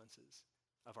consequences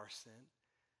of our sin,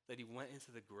 that he went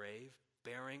into the grave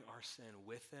bearing our sin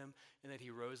with him, and that he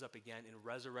rose up again in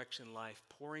resurrection life,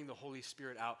 pouring the Holy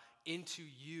Spirit out into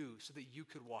you so that you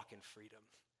could walk in freedom.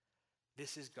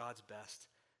 This is God's best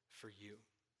for you.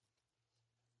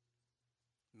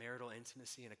 Marital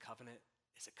intimacy in a covenant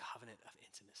is a covenant of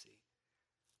intimacy.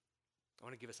 I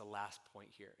want to give us a last point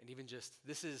here. And even just,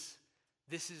 this is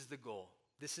the goal.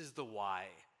 This is the why,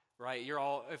 right?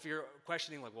 If you're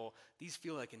questioning like, well, these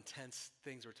feel like intense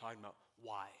things we're talking about.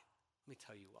 Why? Let me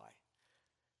tell you why.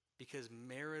 Because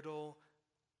marital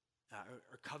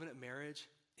or covenant marriage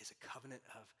is a covenant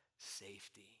of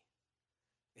safety.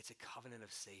 It's a covenant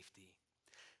of safety.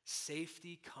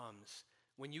 Safety comes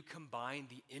when you combine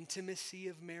the intimacy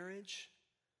of marriage,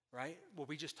 right? What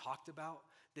we just talked about,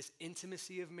 this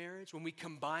intimacy of marriage, when we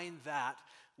combine that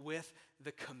with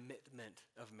the commitment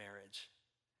of marriage.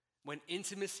 When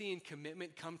intimacy and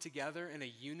commitment come together in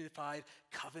a unified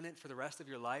covenant for the rest of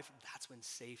your life, that's when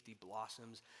safety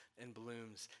blossoms and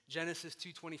blooms. Genesis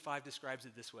 2:25 describes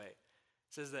it this way. It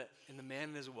says that, and the man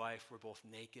and his wife were both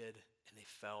naked and they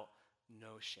felt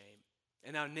no shame.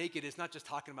 And now naked is not just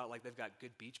talking about like they've got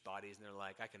good beach bodies and they're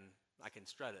like, I can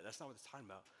strut it. That's not what it's talking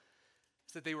about.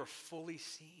 It's that they were fully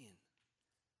seen.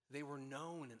 They were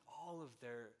known in all of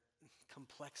their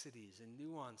complexities and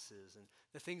nuances and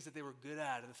the things that they were good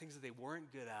at and the things that they weren't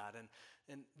good at.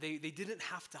 And they didn't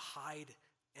have to hide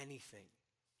anything.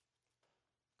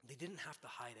 They didn't have to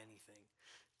hide anything.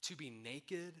 To be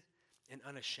naked and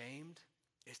unashamed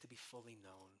is to be fully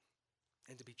known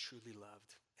and to be truly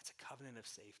loved. It's a covenant of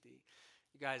safety.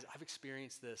 You guys, I've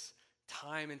experienced this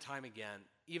time and time again,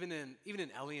 even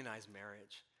in Ellie and I's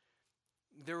marriage.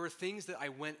 There were things that I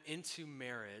went into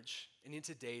marriage and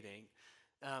into dating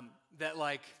that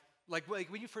like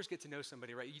when you first get to know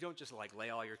somebody, right, you don't just like lay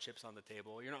all your chips on the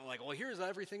table. You're not like, well, here's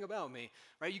everything about me,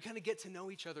 right? You kind of get to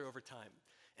know each other over time.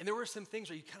 And there were some things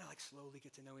where you kind of like slowly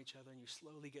get to know each other and you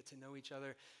slowly get to know each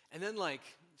other. And then like,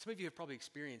 some of you have probably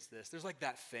experienced this. There's like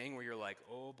that thing where you're like,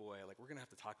 oh boy, like we're going to have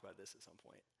to talk about this at some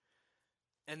point.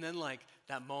 And then like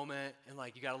that moment and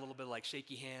like you got a little bit of like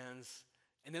shaky hands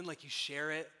and then like you share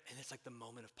it and it's like the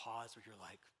moment of pause where you're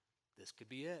like, this could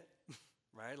be it,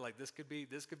 right? Like this could be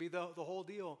the whole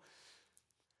deal.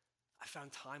 I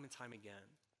found time and time again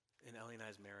in Ellie and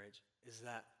I's marriage is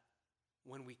that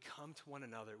when we come to one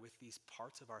another with these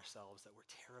parts of ourselves that we're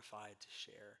terrified to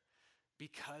share,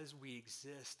 because we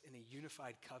exist in a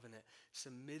unified covenant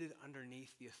submitted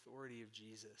underneath the authority of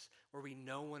Jesus, where we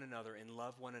know one another and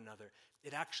love one another,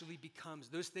 it actually becomes,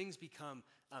 those things become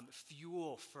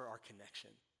fuel for our connection.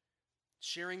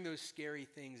 Sharing those scary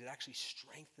things, it actually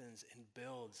strengthens and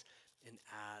builds and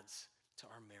adds to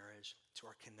our marriage, to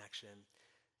our connection.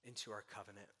 into our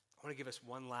covenant. I want to give us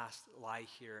one last lie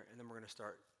here, and then we're going to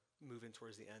start moving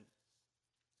towards the end.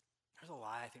 There's a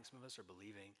lie I think some of us are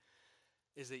believing,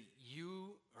 is that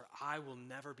you or I will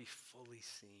never be fully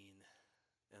seen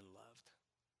and loved.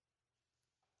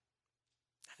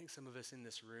 I think some of us in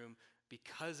this room,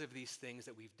 because of these things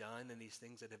that we've done and these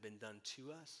things that have been done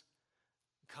to us,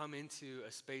 come into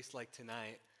a space like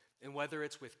tonight, and whether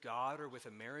it's with God or with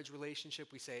a marriage relationship,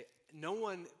 we say,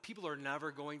 people are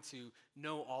never going to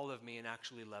know all of me and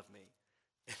actually love me.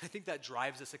 And I think that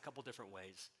drives us a couple different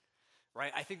ways,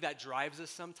 right? I think that drives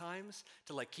us sometimes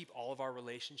to like keep all of our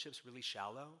relationships really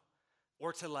shallow,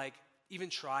 or to like even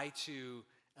try to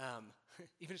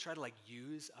like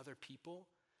use other people,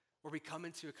 where we come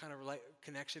into a kind of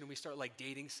connection and we start like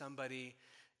dating somebody,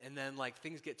 and then like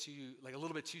things get too like a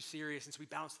little bit too serious, and so we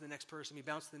bounce to the next person, we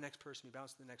bounce to the next person, we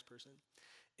bounce to the next person.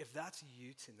 If that's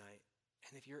you tonight,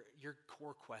 and if your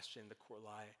core question, the core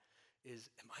lie is,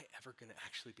 am I ever going to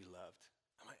actually be loved?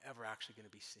 Am I ever actually going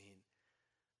to be seen?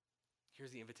 Here's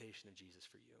the invitation of Jesus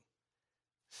for you.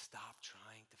 Stop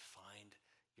trying to find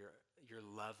your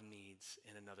love needs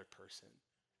in another person.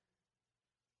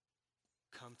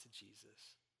 Come to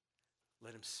Jesus.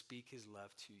 Let him speak his love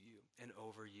to you and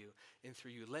over you and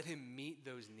through you. Let him meet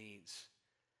those needs.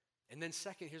 And then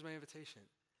second, here's my invitation,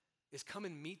 is come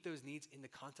and meet those needs in the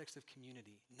context of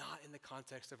community, not in the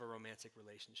context of a romantic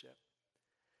relationship.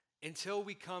 Until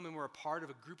we come and we're a part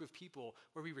of a group of people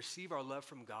where we receive our love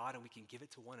from God and we can give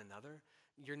it to one another,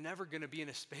 you're never going to be in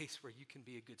a space where you can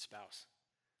be a good spouse.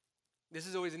 This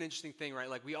is always an interesting thing, right?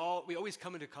 Like we always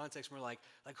come into context where we're like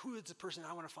who is the person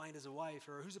I want to find as a wife,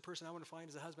 or who's the person I want to find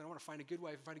as a husband? I want to find a good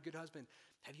wife, find a good husband.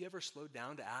 Have you ever slowed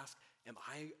down to ask, am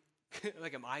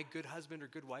I good husband or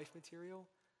good wife material?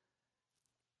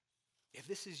 If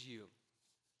this is you,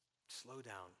 slow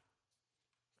down.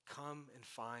 Come and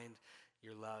find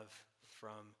your love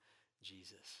from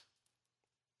Jesus.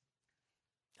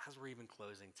 As we're even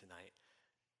closing tonight,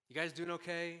 you guys doing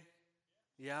okay?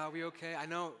 Yeah, are we okay? I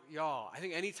know, y'all, I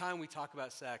think anytime we talk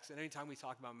about sex and anytime we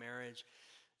talk about marriage,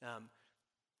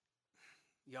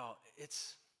 y'all,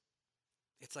 it's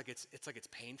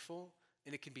painful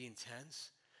and it can be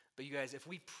intense. But you guys, if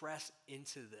we press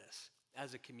into this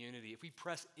as a community, if we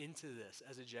press into this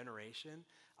as a generation,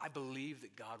 I believe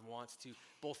that God wants to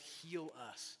both heal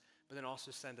us, but then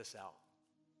also send us out.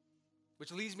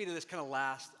 Which leads me to this kind of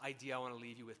last idea I want to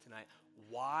leave you with tonight.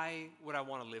 Why would I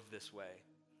want to live this way?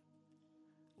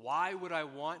 Why would I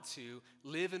want to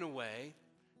live in a way,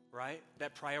 right,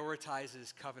 that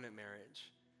prioritizes covenant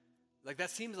marriage? Like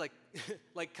that seems like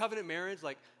like covenant marriage,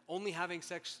 like only having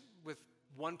sex with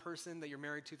one person that you're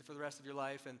married to for the rest of your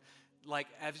life, and like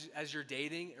as you're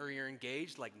dating or you're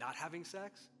engaged, like not having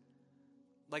sex.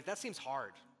 Like that seems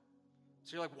hard.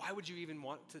 So you're like, why would you even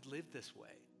want to live this way?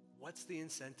 What's the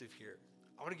incentive here?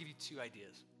 I want to give you two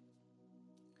ideas.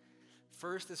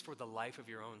 First is for the life of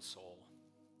your own soul.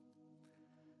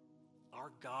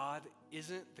 Our God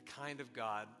isn't the kind of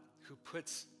God who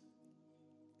puts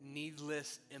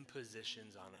needless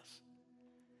impositions on us.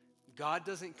 God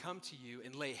doesn't come to you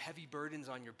and lay heavy burdens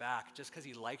on your back just because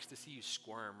he likes to see you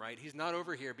squirm, right? He's not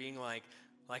over here being like,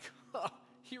 oh,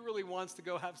 he really wants to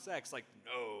go have sex. Like,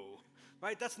 no,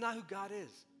 right? That's not who God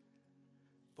is.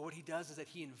 But what he does is that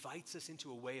he invites us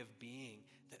into a way of being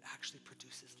that actually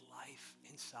produces life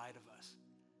inside of us.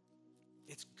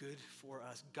 It's good for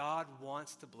us. God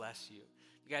wants to bless you.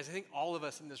 You guys, I think all of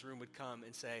us in this room would come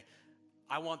and say,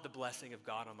 I want the blessing of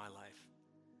God on my life,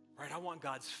 right? I want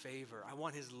God's favor. I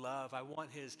want his love. I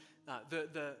want his,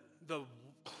 the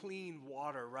clean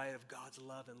water, right, of God's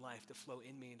love and life to flow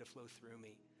in me and to flow through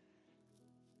me.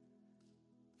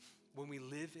 When we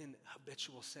live in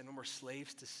habitual sin, when we're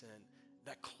slaves to sin,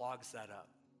 that clogs that up.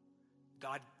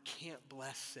 God can't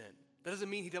bless sin. That doesn't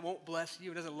mean he won't bless you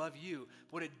and doesn't love you.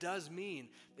 But what it does mean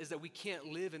is that we can't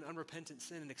live in unrepentant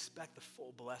sin and expect the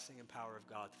full blessing and power of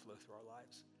God to flow through our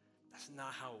lives. That's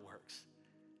not how it works.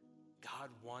 God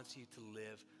wants you to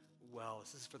live well.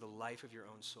 This is for the life of your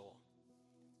own soul.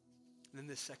 And then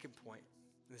the second point,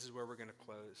 and this is where we're going to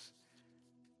close,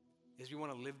 is we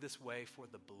want to live this way for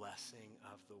the blessing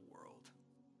of the world.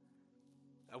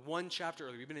 One chapter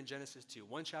earlier, we've been in Genesis 2,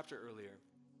 one chapter earlier,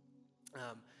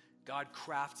 God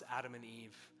crafts Adam and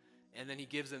Eve, and then he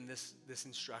gives them this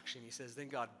instruction. He says, then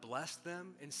God blessed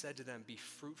them and said to them, be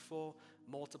fruitful,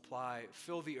 multiply,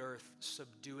 fill the earth,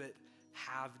 subdue it,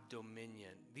 have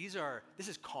dominion. This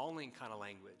is calling kind of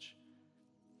language.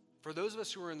 For those of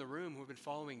us who are in the room who have been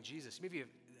following Jesus, maybe you've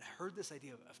heard this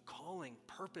idea of calling,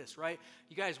 purpose, right?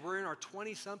 You guys, we're in our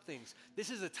 20-somethings.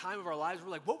 This is a time of our lives where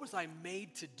we're like, what was I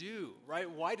made to do, right?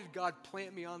 Why did God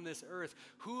plant me on this earth?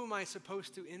 Who am I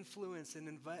supposed to influence and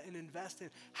invest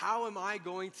in? How am I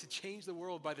going to change the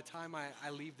world by the time I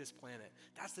leave this planet?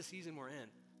 That's the season we're in.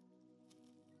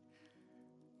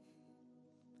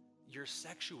 Your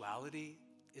sexuality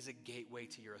is a gateway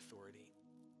to your authority.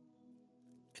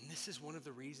 And this is one of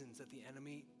the reasons that the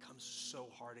enemy comes so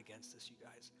hard against us, you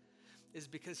guys, is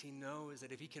because he knows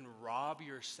that if he can rob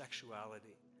your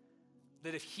sexuality,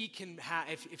 that if he can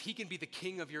if he can be the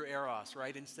king of your eros,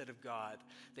 right, instead of God,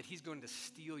 that he's going to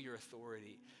steal your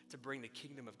authority to bring the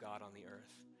kingdom of God on the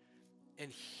earth. And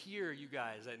here, you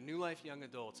guys, at New Life Young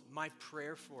Adults, my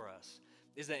prayer for us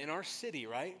is that in our city,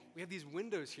 right, we have these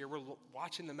windows here, we're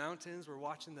watching the mountains, we're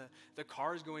watching the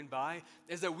cars going by,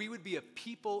 is that we would be a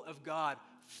people of God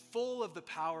full of the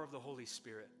power of the Holy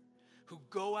Spirit, who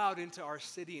go out into our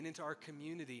city and into our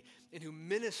community and who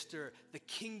minister the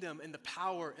kingdom and the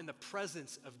power and the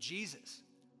presence of Jesus.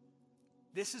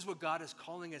 This is what God is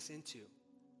calling us into.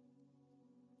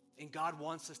 And God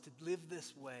wants us to live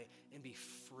this way and be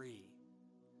free.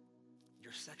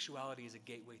 Your sexuality is a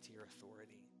gateway to your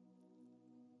authority.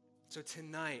 So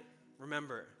tonight,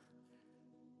 remember,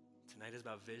 tonight is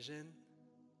about vision.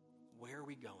 Where are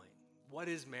we going? What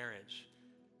is marriage?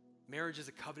 Marriage is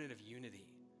a covenant of unity.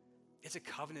 It's a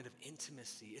covenant of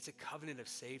intimacy. It's a covenant of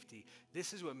safety.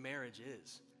 This is what marriage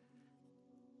is.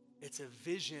 It's a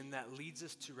vision that leads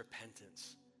us to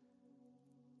repentance.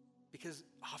 Because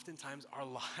oftentimes our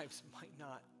lives might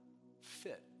not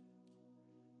fit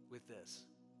with this.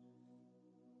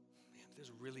 Man,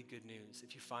 there's really good news.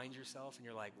 If you find yourself and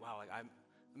you're like, wow, like I'm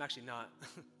actually not,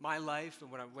 my life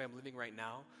and the way I'm living right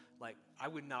now, like I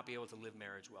would not be able to live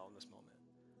marriage well in this moment.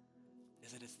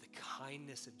 Is that it's the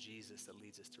kindness of Jesus that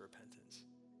leads us to repentance.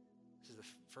 This is the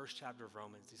first chapter of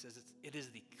Romans. He says it is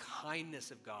the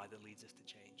kindness of God that leads us to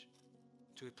change,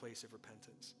 to a place of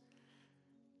repentance.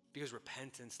 Because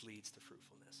repentance leads to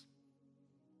fruitfulness.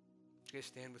 Would you guys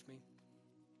stand with me?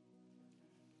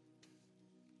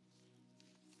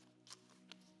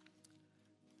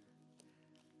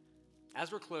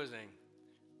 As we're closing,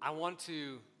 I want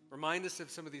to remind us of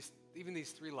some of these, even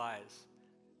these 3 lies,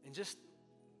 and just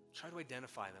try to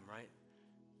identify them, right?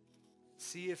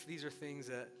 See if these are things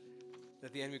that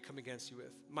the enemy would come against you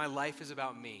with. My life is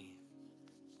about me,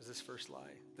 is this first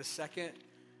lie. The second,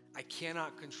 I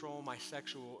cannot control my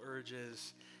sexual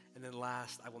urges. And then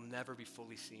last, I will never be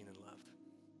fully seen and loved.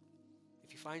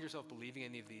 If you find yourself believing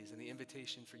any of these, then the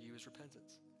invitation for you is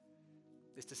repentance.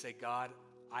 Is to say, God,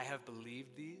 I have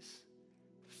believed these.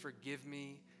 Forgive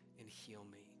me and heal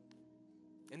me.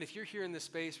 And if you're here in this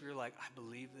space where you're like, I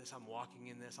believe this, I'm walking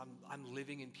in this, I'm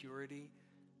living in purity,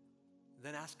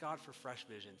 then ask God for fresh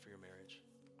vision for your marriage.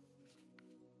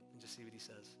 And just see what he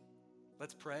says.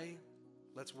 Let's pray.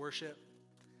 Let's worship.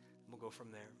 And we'll go from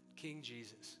there. King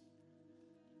Jesus,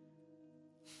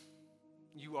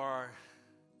 you are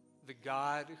the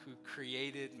God who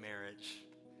created marriage.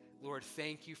 Lord,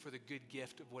 thank you for the good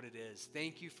gift of what it is.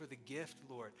 Thank you for the gift,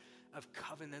 Lord, of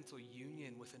covenantal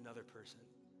union with another person.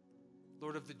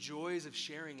 Lord, of the joys of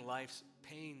sharing life's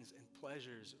pains and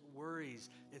pleasures, worries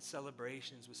and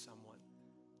celebrations with someone.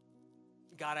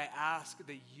 God, I ask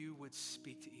that you would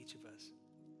speak to each of us.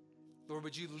 Lord,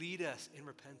 would you lead us in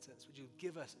repentance? Would you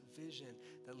give us vision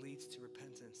that leads to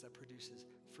repentance, that produces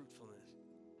fruitfulness?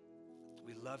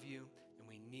 We love you and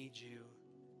we need you.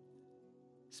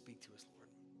 Speak to us, Lord.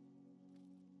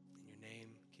 In your name,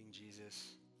 King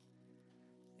Jesus,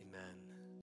 amen.